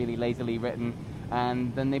 and it was really lazily written,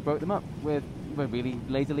 and then they broke them up with a really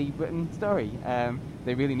lazily written story.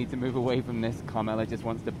 They really need to move away from this Carmella just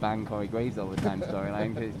wants to bang Corey Graves all the time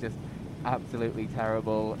storyline, because it's just absolutely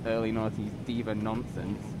terrible early noughties diva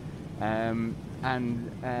nonsense. And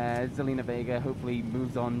Zelina Vega hopefully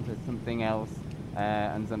moves on to something else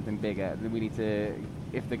and something bigger. We need to,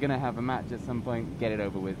 if they're going to have a match at some point, get it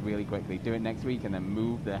over with really quickly. Do it next week and then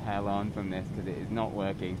move the hell on from this, because it is not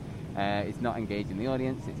working. It's not engaging the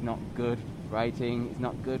audience, it's not good writing, it's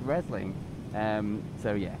not good wrestling.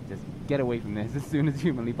 So yeah, just get away from this as soon as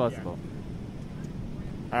humanly possible.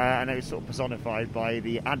 And it was sort of personified by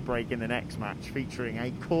the ad break in the next match, featuring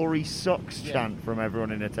a Corey Sucks chant from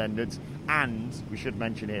everyone in attendance, and we should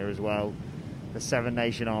mention here as well the Seven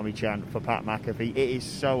Nation Army chant for Pat McAfee. It is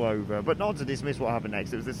so over, but not to dismiss what happened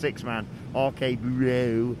next. It was the six-man RK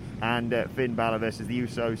Bro and Finn Balor versus the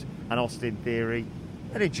Usos and Austin Theory.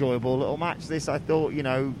 An enjoyable little match this, I thought.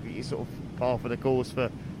 Sort of par for the course for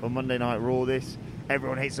Monday Night Raw this.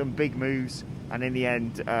 Everyone hit some big moves, and in the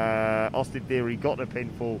end, Austin Theory got the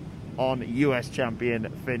pinfall on US champion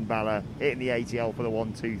Finn Balor, hitting the ATL for the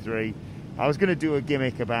 1-2-3. I was going to do a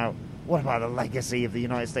gimmick about what about the legacy of the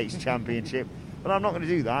United States Championship, but I'm not going to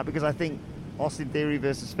do that, because I think Austin Theory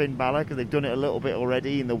versus Finn Balor, because they've done it a little bit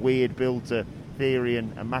already in the weird build to Theory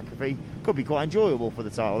and McAfee, could be quite enjoyable for the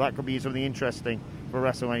title. That could be something interesting for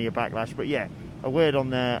WrestleMania Backlash. But yeah, a word on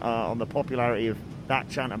the popularity of that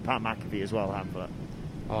chant and Pat McAfee as well, Hamlet.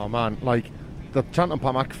 Oh man, the chant on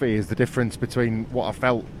Pat McAfee is the difference between what I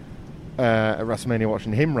felt at WrestleMania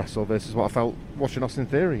watching him wrestle versus what I felt watching Austin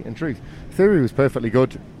Theory. In truth, Theory was perfectly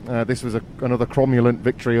good. This was another cromulent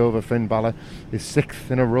victory over Finn Balor, his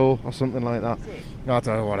 6th in a row or something like that. I don't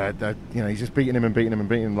know what. He's just beating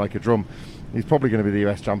him like a drum. He's probably going to be the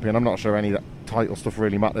US champion. I'm not sure any of that title stuff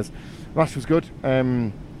really matters. The match was good.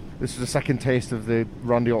 This was a second taste of the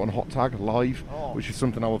Randy Orton hot tag live, which is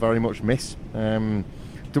something I will very much miss.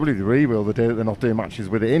 WWE will, the day that they're not doing matches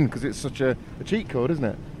with it in, because it's such a cheat code, isn't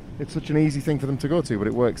it? It's such an easy thing for them to go to, but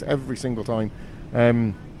it works every single time.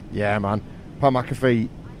 Yeah, man. Pat McAfee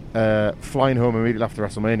flying home immediately after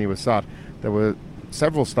WrestleMania was sad. There were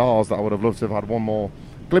several stars that I would have loved to have had one more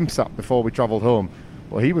glimpse at before we travelled home,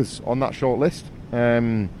 but he was on that short list.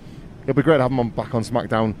 It'll be great to have him back on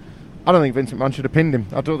SmackDown. I don't think Vince McMahon should have pinned him.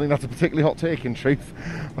 I don't think that's a particularly hot take, in truth.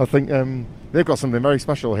 I think they've got something very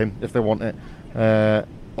special with him if they want it.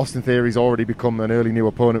 Austin Theory's already become an early new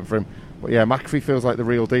opponent for him. But yeah, McAfee feels like the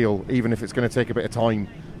real deal, even if it's going to take a bit of time,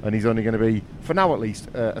 and he's only going to be, for now at least,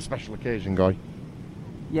 a special occasion guy.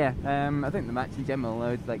 Yeah, I think the match in general,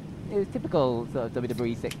 it was typical sort of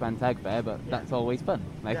WWE 6-man tag fair, but that's always fun.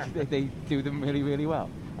 They do them really, really well.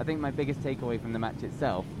 I think my biggest takeaway from the match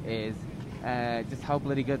itself is just how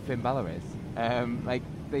bloody good Finn Balor is.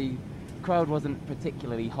 The crowd wasn't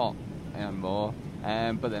particularly hot more,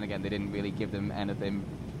 but then again, they didn't really give them anything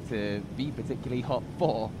to be particularly hot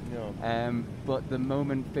for. No. But the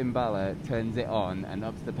moment Finn Balor turns it on and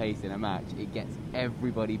ups the pace in a match, it gets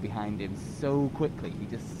everybody behind him so quickly. He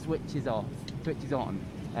just switches on,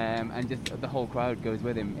 and just the whole crowd goes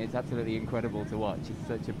with him. It's absolutely incredible to watch. He's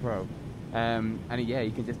such a pro. And yeah,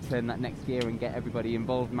 you can just turn that next gear and get everybody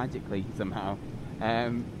involved magically somehow.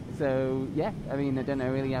 So yeah, I mean, I don't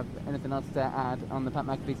know really have anything else to add on the Pat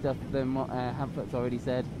McAfee stuff than what Hamflett's already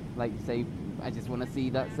said. Like you say, I just want to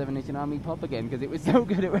see that 7 Nation Army pop again because it was so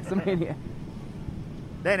good at WrestleMania.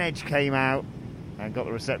 Then Edge came out and got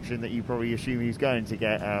the reception that you probably assume he was going to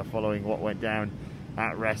get following what went down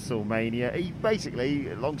at WrestleMania. He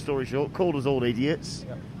basically, long story short, called us all idiots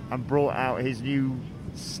and brought out his new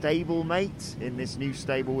stable mate in this new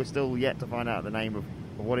stable. We're still yet to find out the name of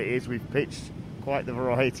what it is. We've pitched quite the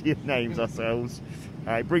variety of names ourselves.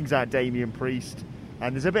 It brings out Damian Priest,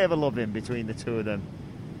 and there's a bit of a love-in between the two of them.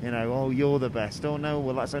 You know, oh, you're the best. Oh, no,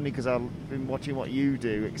 well, that's only because I've been watching what you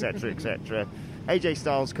do, etc., etc. AJ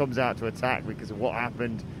Styles comes out to attack because of what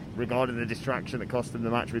happened regarding the distraction that cost him the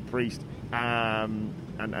match with Priest and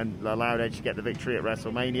allowed Edge to get the victory at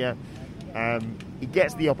WrestleMania. He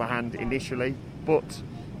gets the upper hand initially, but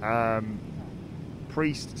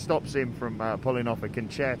Priest stops him from pulling off a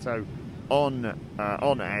concerto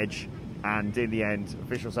on Edge, and in the end,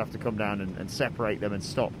 officials have to come down and separate them and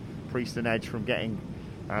stop Priest and Edge from getting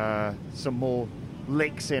some more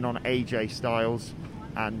licks in on AJ Styles.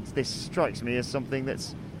 And this strikes me as something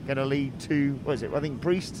that's going to lead to, what is it, I think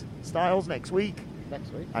Priest Styles next week,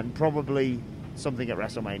 and probably something at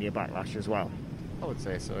WrestleMania Backlash as well. I would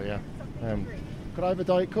say so, yeah. Could I have a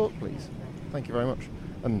Diet Coke, please? Thank you very much.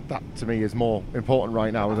 And that, to me, is more important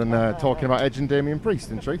right now than talking about Edge and Damian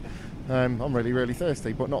Priest, in truth. I'm really, really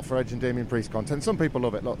thirsty, but not for Edge and Damian Priest content. Some people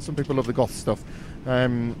love it. Some people love the goth stuff.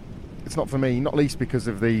 It's not for me, not least because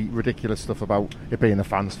of the ridiculous stuff about it being the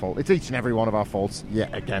fans' fault. It's each and every one of our faults,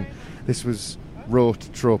 yet again. This was rote,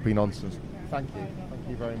 tropey nonsense. Thank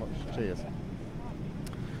you very much. Cheers.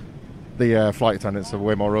 The flight attendants are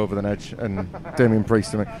way more over than Edge and Damian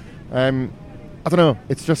Priest to me. I don't know,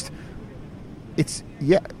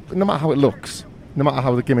 no matter how it looks, no matter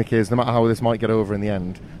how the gimmick is, no matter how this might get over in the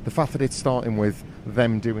end, the fact that it's starting with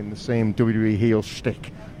them doing the same WWE heel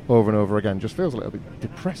shtick over and over again just feels a little bit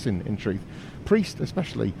depressing, in truth. Priest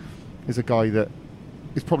especially is a guy that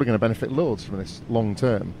is probably going to benefit loads from this long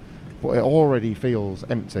term, but it already feels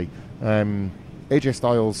empty. AJ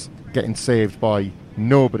Styles getting saved by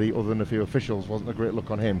nobody other than a few officials wasn't a great look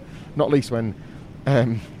on him, not least when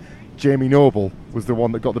Jamie Noble was the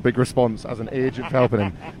one that got the big response as an agent helping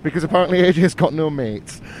him, because apparently AJ's got no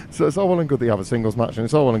mates. So it's all well and good that you have a singles match, and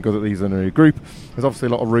it's all well and good that these are in a new group. There's obviously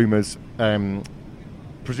a lot of rumours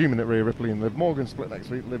presuming that Rhea Ripley and Liv Morgan split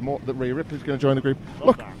next week, that Rhea Ripley's going to join the group.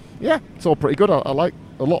 Look, yeah, it's all pretty good. I like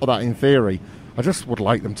a lot of that in theory. I just would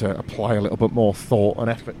like them to apply a little bit more thought and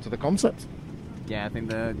effort to the concept. Yeah, I think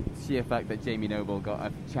the sheer fact that Jamie Noble got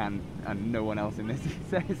a chant and no one else in this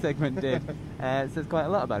segment did says quite a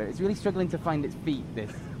lot about it. It's really struggling to find its feet,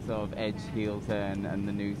 this sort of Edge heel turn and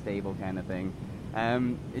the new stable kind of thing.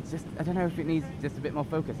 It's just, I don't know if it needs just a bit more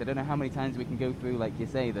focus. I don't know how many times we can go through, like you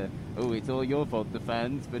say, it's all your fault, the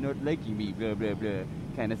fans, for not liking me, blah, blah, blah,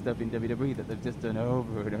 kind of stuff in WWE that they've just done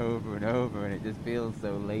over and over and over, and it just feels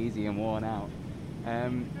so lazy and worn out.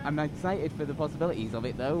 I'm excited for the possibilities of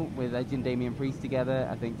it, though, with Edge and Damian Priest together.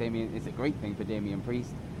 I think it's a great thing for Damian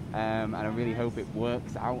Priest, and I really hope it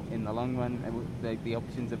works out in the long run. The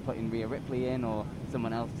options of putting Rhea Ripley in or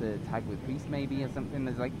someone else to tag with Priest maybe or something,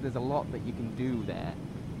 there's a lot that you can do there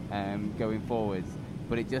going forwards,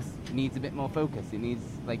 but it just needs a bit more focus. It needs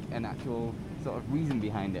like an actual sort of reason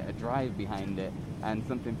behind it, a drive behind it, and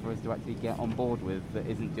something for us to actually get on board with that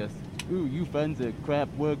isn't just, ooh, you fans are crap,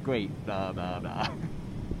 we're great, blah, blah, blah.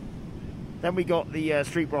 Then we got the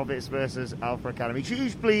Street Profits versus Alpha Academy.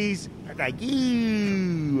 Choose, please. Thank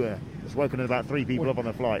you. Just woken about 3 people up on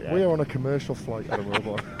the flight there. We are on a commercial flight at a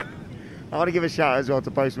robot. I want to give a shout as well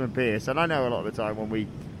to Postman Pierce. And I know a lot of the time when we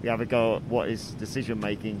have a go at what his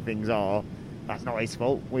decision-making things are, that's not his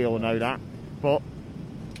fault. We all know that. But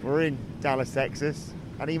we're in Dallas, Texas,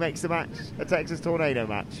 and he makes the match a Texas Tornado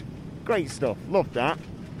match. Great stuff. Loved that.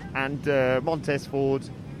 And Montez Ford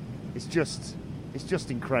is just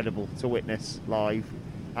incredible to witness live.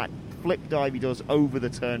 That flip dive he does over the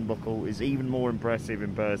turnbuckle is even more impressive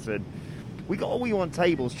in person. We got a "We Want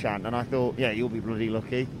Tables" chant, and I thought, yeah, you'll be bloody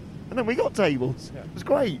lucky. And then we got tables. Yeah. It was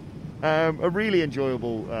great. A really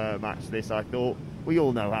enjoyable match, this, I thought. We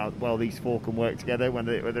all know how well these four can work together,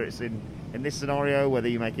 whether it's in this scenario, whether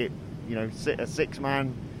you make it, a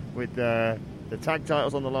 6-man with the tag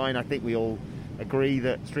titles on the line. I think we all agree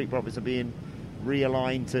that Street Profits are being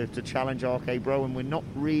realigned to challenge RK Bro, and we're not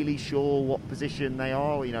really sure what position they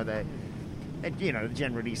are. They're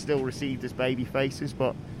generally still received as baby faces,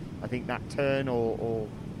 but I think that turn or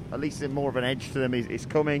at least more of an edge to them is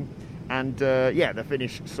coming. And the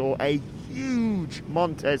finish saw a huge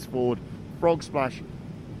Montez Ford frog splash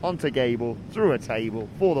onto Gable through a table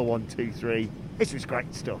for the 1-2-3. This was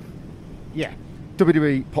great stuff. Yeah,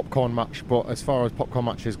 WWE popcorn match, but as far as popcorn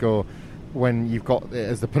matches go, when you've got it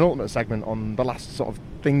as the penultimate segment on the last sort of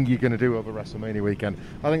thing you're going to do over WrestleMania weekend,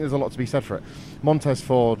 I think there's a lot to be said for it. Montez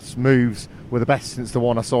Ford's moves were the best since the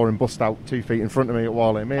one I saw him bust out 2 feet in front of me at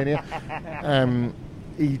Wale Mania.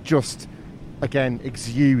 He just, again,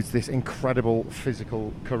 exudes this incredible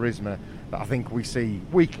physical charisma that I think we see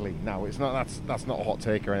weekly now. It's not that's not a hot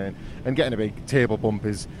take or anything. And getting a big table bump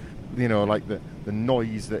is, like the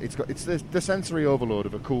noise that it's got. It's the sensory overload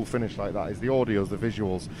of a cool finish like that. Is the audios, the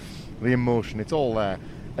visuals, the emotion. It's all there,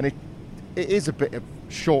 and it is a bit of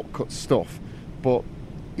shortcut stuff. But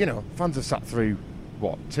fans have sat through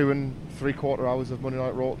 2 3/4 hours of Monday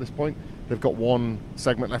Night Raw at this point. They've got one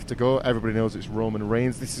segment left to go. Everybody knows it's Roman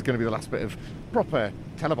Reigns. This is going to be the last bit of proper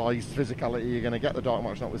televised physicality you're going to get, the dark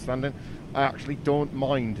match notwithstanding. I actually don't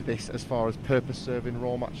mind this as far as purpose-serving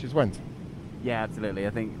Raw matches went. Yeah, absolutely. I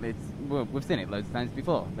think we've seen it loads of times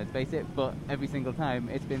before, let's face it, but every single time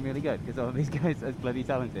it's been really good because all of these guys are bloody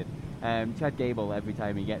talented. Chad Gable, every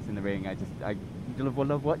time he gets in the ring, I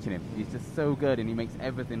love watching him. He's just so good, and he makes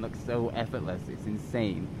everything look so effortless. It's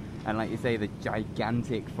insane. And like you say, the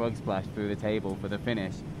gigantic frog splash through the table for the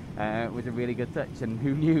finish was a really good touch. And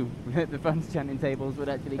who knew that the fans chanting tables would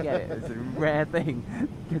actually get it? It's a rare thing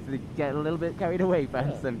because they get a little bit carried away,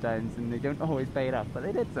 fans, sometimes, and they don't always pay it off, but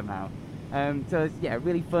they did somehow. So it's a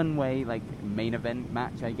really fun way, like main event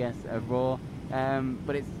match, I guess, of Raw.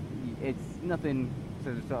 But it's nothing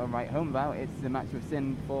to sort of write home about. It's a match we've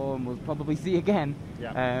seen before and we'll probably see again.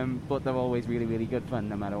 Yeah. But they're always really, really good fun,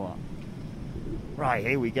 no matter what. Right,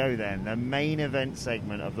 here we go then. The main event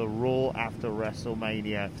segment of the Raw after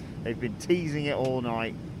WrestleMania. They've been teasing it all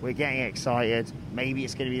night. We're getting excited. Maybe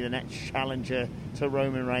it's going to be the next challenger to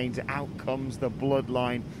Roman Reigns. Out comes the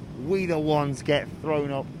Bloodline. We the ones get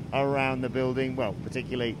thrown up around the building. Well,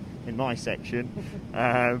 particularly in my section.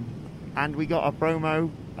 And we got a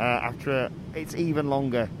promo after it's even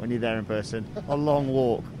longer when you're there in person. A long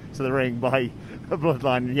walk to the ring by a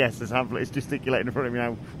Bloodline. And yes, there's Hamlet is gesticulating in front of me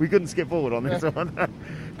now. We couldn't skip forward on this one.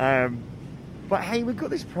 But hey, we've got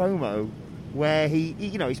this promo where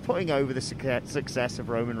he's putting over the success of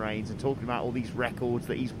Roman Reigns and talking about all these records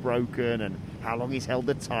that he's broken and how long he's held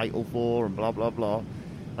the title for and blah, blah, blah.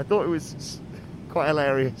 I thought it was quite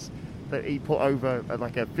hilarious that he put over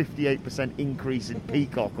like a 58% increase in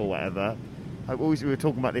Peacock or whatever. We were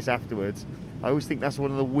talking about this afterwards. I always think that's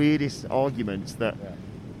one of the weirdest arguments that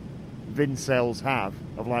Vincels have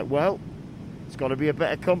of like, well, it's got to be a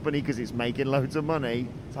better company because it's making loads of money.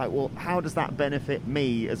 It's like, well, how does that benefit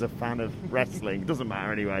me as a fan of wrestling? It doesn't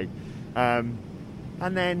matter anyway. And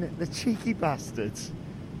then the cheeky bastards,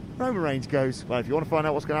 Roman Reigns goes, well, if you want to find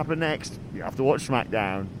out what's going to happen next, you have to watch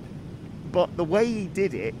SmackDown. But the way he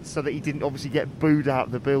did it, so that he didn't obviously get booed out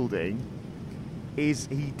of the building, is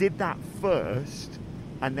he did that first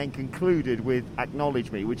and then concluded with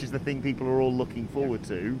 "Acknowledge Me," which is the thing people are all looking forward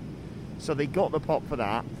to. So they got the pop for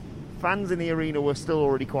that. fans in the arena were still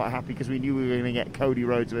already quite happy because we knew we were going to get Cody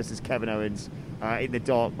Rhodes versus Kevin Owens in the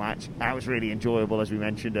dark match. That was really enjoyable, as we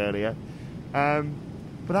mentioned earlier. But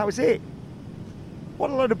that was it. What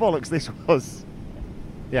a load of bollocks this was.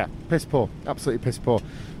 Yeah, piss poor. Absolutely piss poor.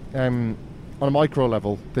 On a micro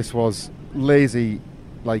level, this was lazy,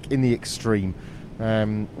 like, in the extreme.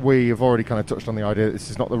 We have already kind of touched on the idea that this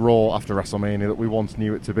is not the Raw after WrestleMania that we once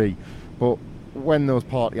knew it to be. But when those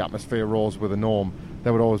party atmosphere Raws were the norm,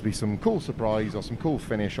 there would always be some cool surprise or some cool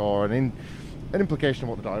finish or an implication of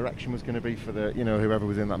what the direction was going to be for the, whoever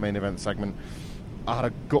was in that main event segment. I had a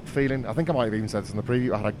gut feeling, I think I might have even said this in the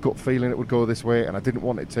preview, I had a gut feeling it would go this way, and I didn't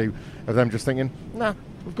want it to, of them just thinking, nah,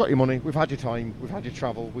 we've got your money, we've had your time, we've had your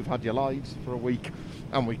travel, we've had your lives for a week,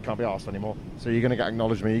 and we can't be arsed anymore. So you're going to get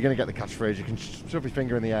acknowledgement, you're going to get the catchphrase, you can shove your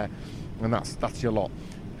finger in the air, and that's your lot.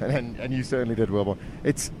 And you certainly did, Wilbur.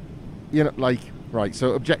 It's, right,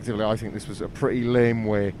 so objectively, I think this was a pretty lame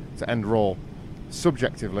way to end Raw.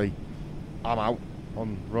 Subjectively, I'm out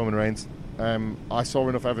on Roman Reigns. I saw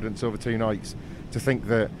enough evidence over 2 nights to think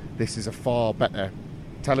that this is a far better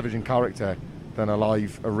television character than a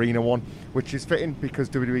live arena one, which is fitting because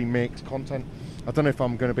WWE makes content. I don't know if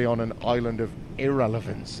I'm going to be on an island of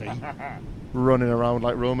irrelevancy running around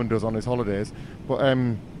like Roman does on his holidays, but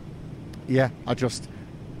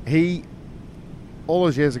he all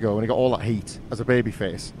those years ago when he got all that heat as a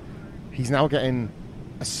babyface, he's now getting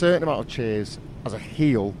a certain amount of cheers as a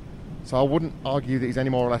heel, so I wouldn't argue that he's any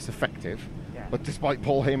more or less effective. But despite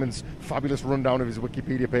Paul Heyman's fabulous rundown of his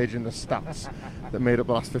Wikipedia page and the stats that made up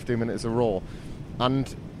the last 15 minutes of Raw.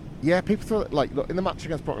 And yeah, people throw it, look, in the match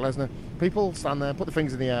against Brock Lesnar, people stand there, put their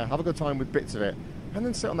fingers in the air, have a good time with bits of it, and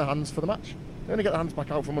then sit on their hands for the match. They only get their hands back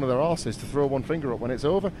out from under their arses to throw one finger up when it's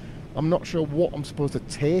over. I'm not sure what I'm supposed to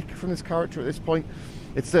take from this character at this point.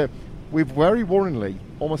 It's that we've very worryingly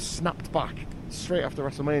almost snapped back straight after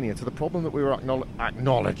WrestleMania to the problem that we were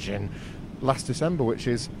acknowledging last December, which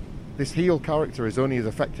is this heel character is only as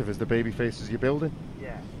effective as the baby faces you're building.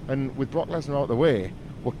 Yeah. And with Brock Lesnar out of the way,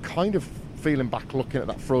 we're kind of feeling back looking at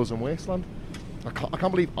that frozen wasteland. I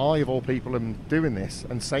can't believe I, of all people, am doing this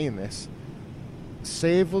and saying this.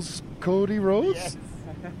 Save us, Cody Rhodes?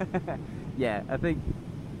 Yes. Yeah, I think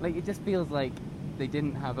it just feels like they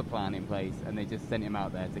didn't have a plan in place and they just sent him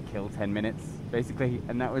out there to kill 10 minutes, basically,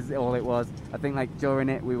 and that was all it was. I think during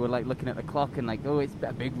it we were looking at the clock and oh, it's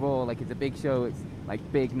a big Raw, it's a big show, it's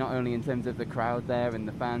big not only in terms of the crowd there and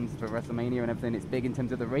the fans for WrestleMania and everything, it's big in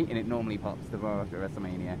terms of the rating it normally pops, the Raw after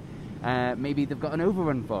WrestleMania. Maybe they've got an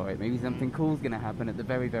overrun for it, maybe something cool's going to happen at the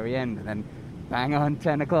very, very end, and then bang on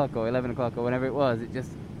 10 o'clock or 11 o'clock or whenever it was, it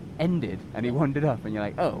just ended and he wandered up and you're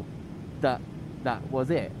like, oh, that was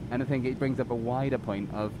it. And I think it brings up a wider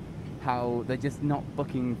point of how they're just not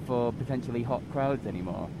booking for potentially hot crowds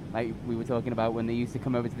anymore. Like we were talking about when they used to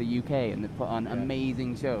come over to the UK and they put on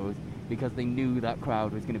amazing shows because they knew that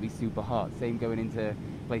crowd was going to be super hot. Same going into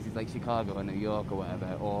places like Chicago or New York or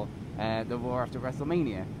whatever, or the Raw after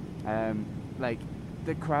WrestleMania.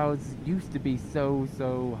 The crowds used to be so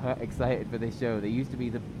excited for this show. They used to be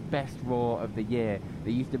the best Raw of the year. They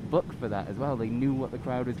used to book for that as well. They knew what the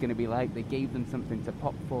crowd was going to be like. They gave them something to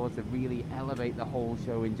pop for to really elevate the whole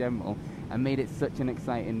show in general and made it such an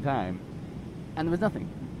exciting time. And there was nothing.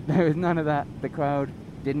 There was none of that. The crowd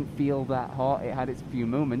didn't feel that hot. It had its few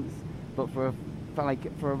moments, but for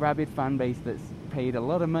a rabid fan base that's paid a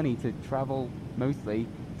lot of money to travel mostly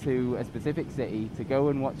to a specific city to go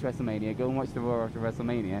and watch WrestleMania, go and watch the Raw after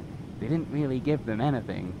WrestleMania, they didn't really give them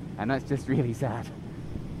anything, and that's just really sad.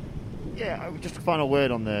 Yeah, just a final word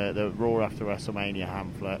on the Raw after WrestleMania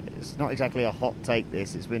pamphlet. It's not exactly a hot take,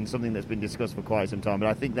 this. It's been something that's been discussed for quite some time, but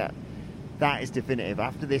I think that is definitive.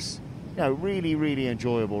 After this, really, really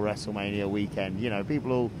enjoyable WrestleMania weekend, people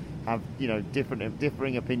will have,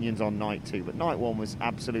 differing opinions on night 2, but night 1 was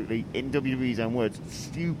absolutely, in WWE's own words,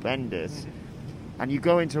 stupendous. And you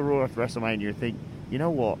go into Raw after WrestleMania and think, you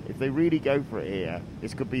know what, if they really go for it here,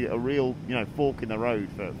 this could be a real, fork in the road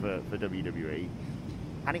for WWE.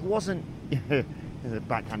 And it wasn't, a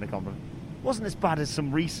backhanded compliment, wasn't as bad as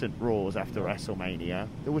some recent Raws after WrestleMania.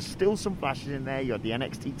 There was still some flashes in there. You had the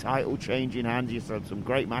NXT title changing hands. You had some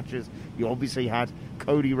great matches. You obviously had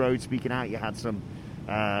Cody Rhodes speaking out. You had some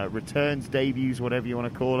returns, debuts, whatever you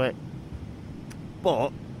want to call it.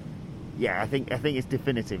 But yeah, I think it's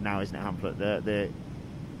definitive now, isn't it, Hamlet? The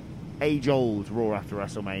age-old Raw after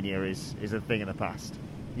WrestleMania is a thing of the past.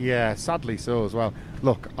 Yeah, sadly so as well.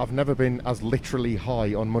 Look, I've never been as literally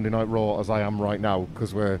high on Monday Night Raw as I am right now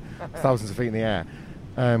because we're thousands of feet in the air.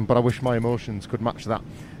 But I wish my emotions could match that.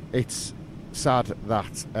 It's sad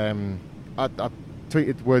that I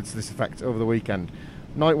tweeted words to this effect over the weekend.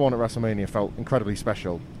 Night one at WrestleMania felt incredibly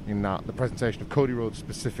special in that the presentation of Cody Rhodes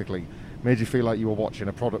specifically made you feel like you were watching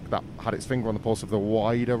a product that had its finger on the pulse of the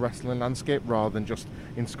wider wrestling landscape rather than just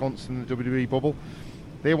ensconced in the WWE bubble.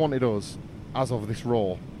 They wanted us, as of this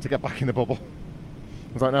Raw, to get back in the bubble.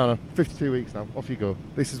 I was like, no, 52 weeks now, off you go.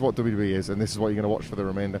 This is what WWE is, and this is what you're going to watch for the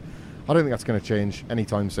remainder. I don't think that's going to change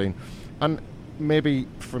anytime soon. And maybe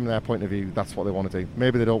from their point of view, that's what they want to do.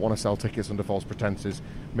 Maybe they don't want to sell tickets under false pretenses.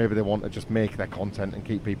 Maybe they want to just make their content and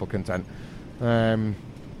keep people content.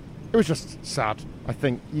 It was just sad. I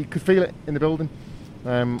think you could feel it in the building.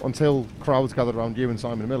 Until crowds gathered around you and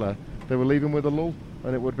Simon Miller, they were leaving with a lull,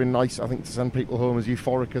 and it would have been nice, I think, to send people home as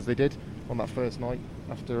euphoric as they did on that first night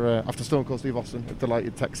after Stone Cold Steve Austin at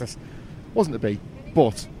Delighted Texas. Wasn't to be,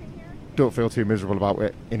 but don't feel too miserable about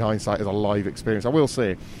it in hindsight as a live experience. I will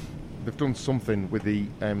say they've done something with the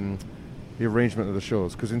arrangement of the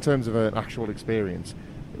shows, because in terms of an actual experience,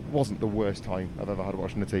 it wasn't the worst time I've ever had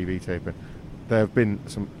watching a TV taping. There have been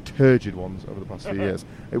some turgid ones over the past few years.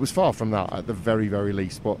 It was far from that at the very, very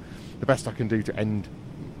least, but the best I can do to end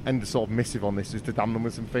the sort of missive on this is to damn them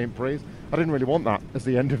with some faint praise. I didn't really want that as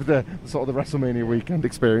the end of the sort of the WrestleMania weekend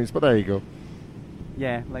experience, but there you go.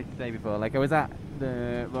 Yeah, like the day before. Like, I was at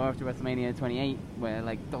the Raw after WrestleMania 28, where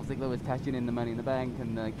like Dolph Ziggler was cashing in the Money in the Bank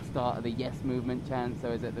and the start of the Yes Movement chant. So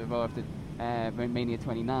I was at the Raw after Mania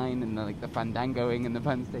 29, and the fandangoing and the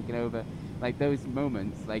fans taking over. Like, those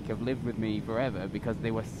moments like have lived with me forever because they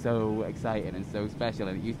were so exciting and so special.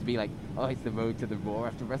 And it used to be like, oh, it's the road to the Raw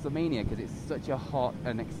after WrestleMania because it's such a hot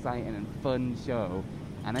and exciting and fun show.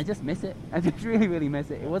 And I just miss it. I just really, really miss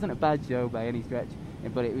it. It wasn't a bad show by any stretch,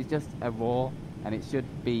 but it was just a Raw, and it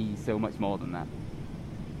should be so much more than that.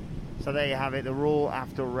 So there you have it, the Raw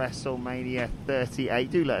after WrestleMania 38.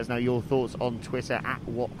 Do let us know your thoughts on Twitter at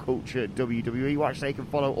WhatCultureWWE. Well, actually, you can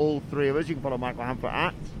follow all three of us. You can follow Michael Hamflett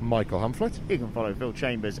at Michael Hamflett. You can follow Phil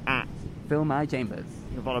Chambers at Phil My Chambers.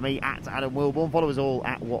 You can follow me at Adam Wilborn. Follow us all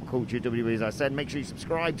at WhatCultureWWE, as I said. Make sure you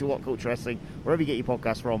subscribe to What Culture Wrestling, wherever you get your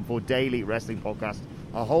podcasts from, for daily wrestling podcasts.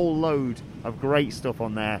 A whole load of great stuff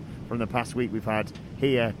on there from the past week we've had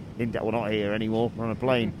here in, well, not here anymore, we're on a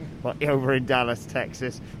plane, but over in Dallas,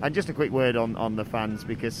 Texas. And just a quick word on the fans,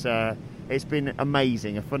 because it's been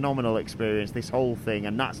amazing, a phenomenal experience, this whole thing.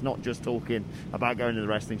 And that's not just talking about going to the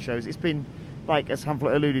wrestling shows. It's been, like, as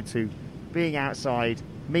Hamflett alluded to, being outside,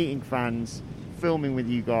 meeting fans, filming with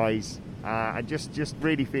you guys, and just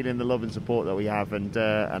really feeling the love and support that we have. And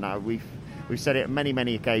we've said it on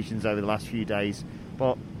many occasions over the last few days,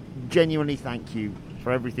 but genuinely thank you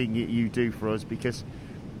for everything you do for us, because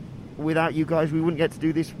without you guys we wouldn't get to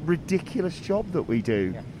do this ridiculous job that we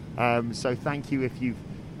do. Yeah. So thank you if you've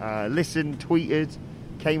listened, tweeted,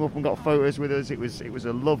 came up and got photos with us. It was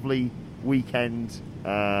a lovely weekend,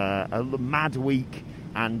 a mad week,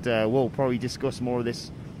 and we'll probably discuss more of this,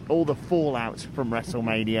 all the fallout from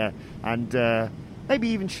WrestleMania, and maybe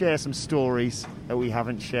even share some stories that we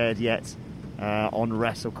haven't shared yet on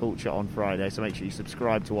Wrestle Culture on Friday. So make sure you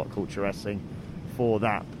subscribe to What Culture Wrestling for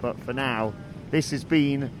that. But for now, this has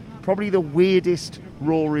been probably the weirdest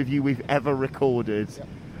Raw review we've ever recorded.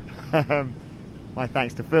 My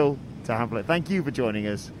thanks to Phil, to Hamflett. Thank you for joining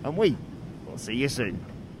us, and we will see you soon.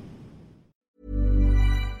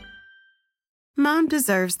 Mom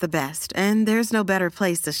deserves the best, and there's no better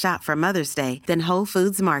place to shop for Mother's Day than Whole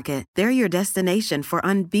Foods Market. They're your destination for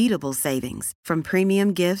unbeatable savings, from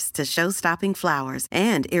premium gifts to show-stopping flowers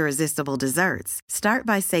and irresistible desserts. Start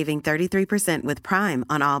by saving 33% with Prime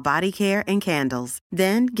on all body care and candles.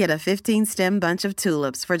 Then get a 15-stem bunch of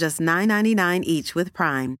tulips for just $9.99 each with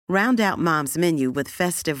Prime. Round out Mom's menu with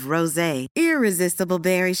festive rosé, irresistible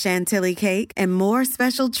berry chantilly cake, and more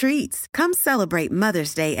special treats. Come celebrate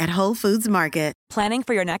Mother's Day at Whole Foods Market. Planning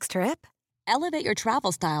for your next trip? Elevate your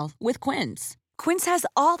travel style with Quince. Quince has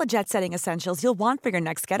all the jet-setting essentials you'll want for your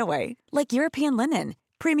next getaway, like European linen,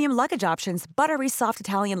 premium luggage options, buttery soft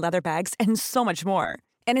Italian leather bags, and so much more.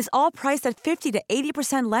 And is all priced at 50 to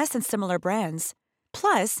 80% less than similar brands.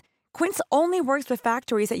 Plus, Quince only works with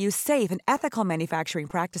factories that use safe and ethical manufacturing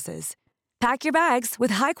practices. Pack your bags with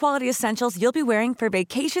high-quality essentials you'll be wearing for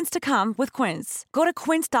vacations to come with Quince. Go to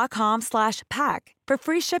quince.com/pack for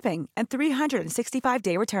free shipping and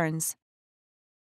 365-day returns.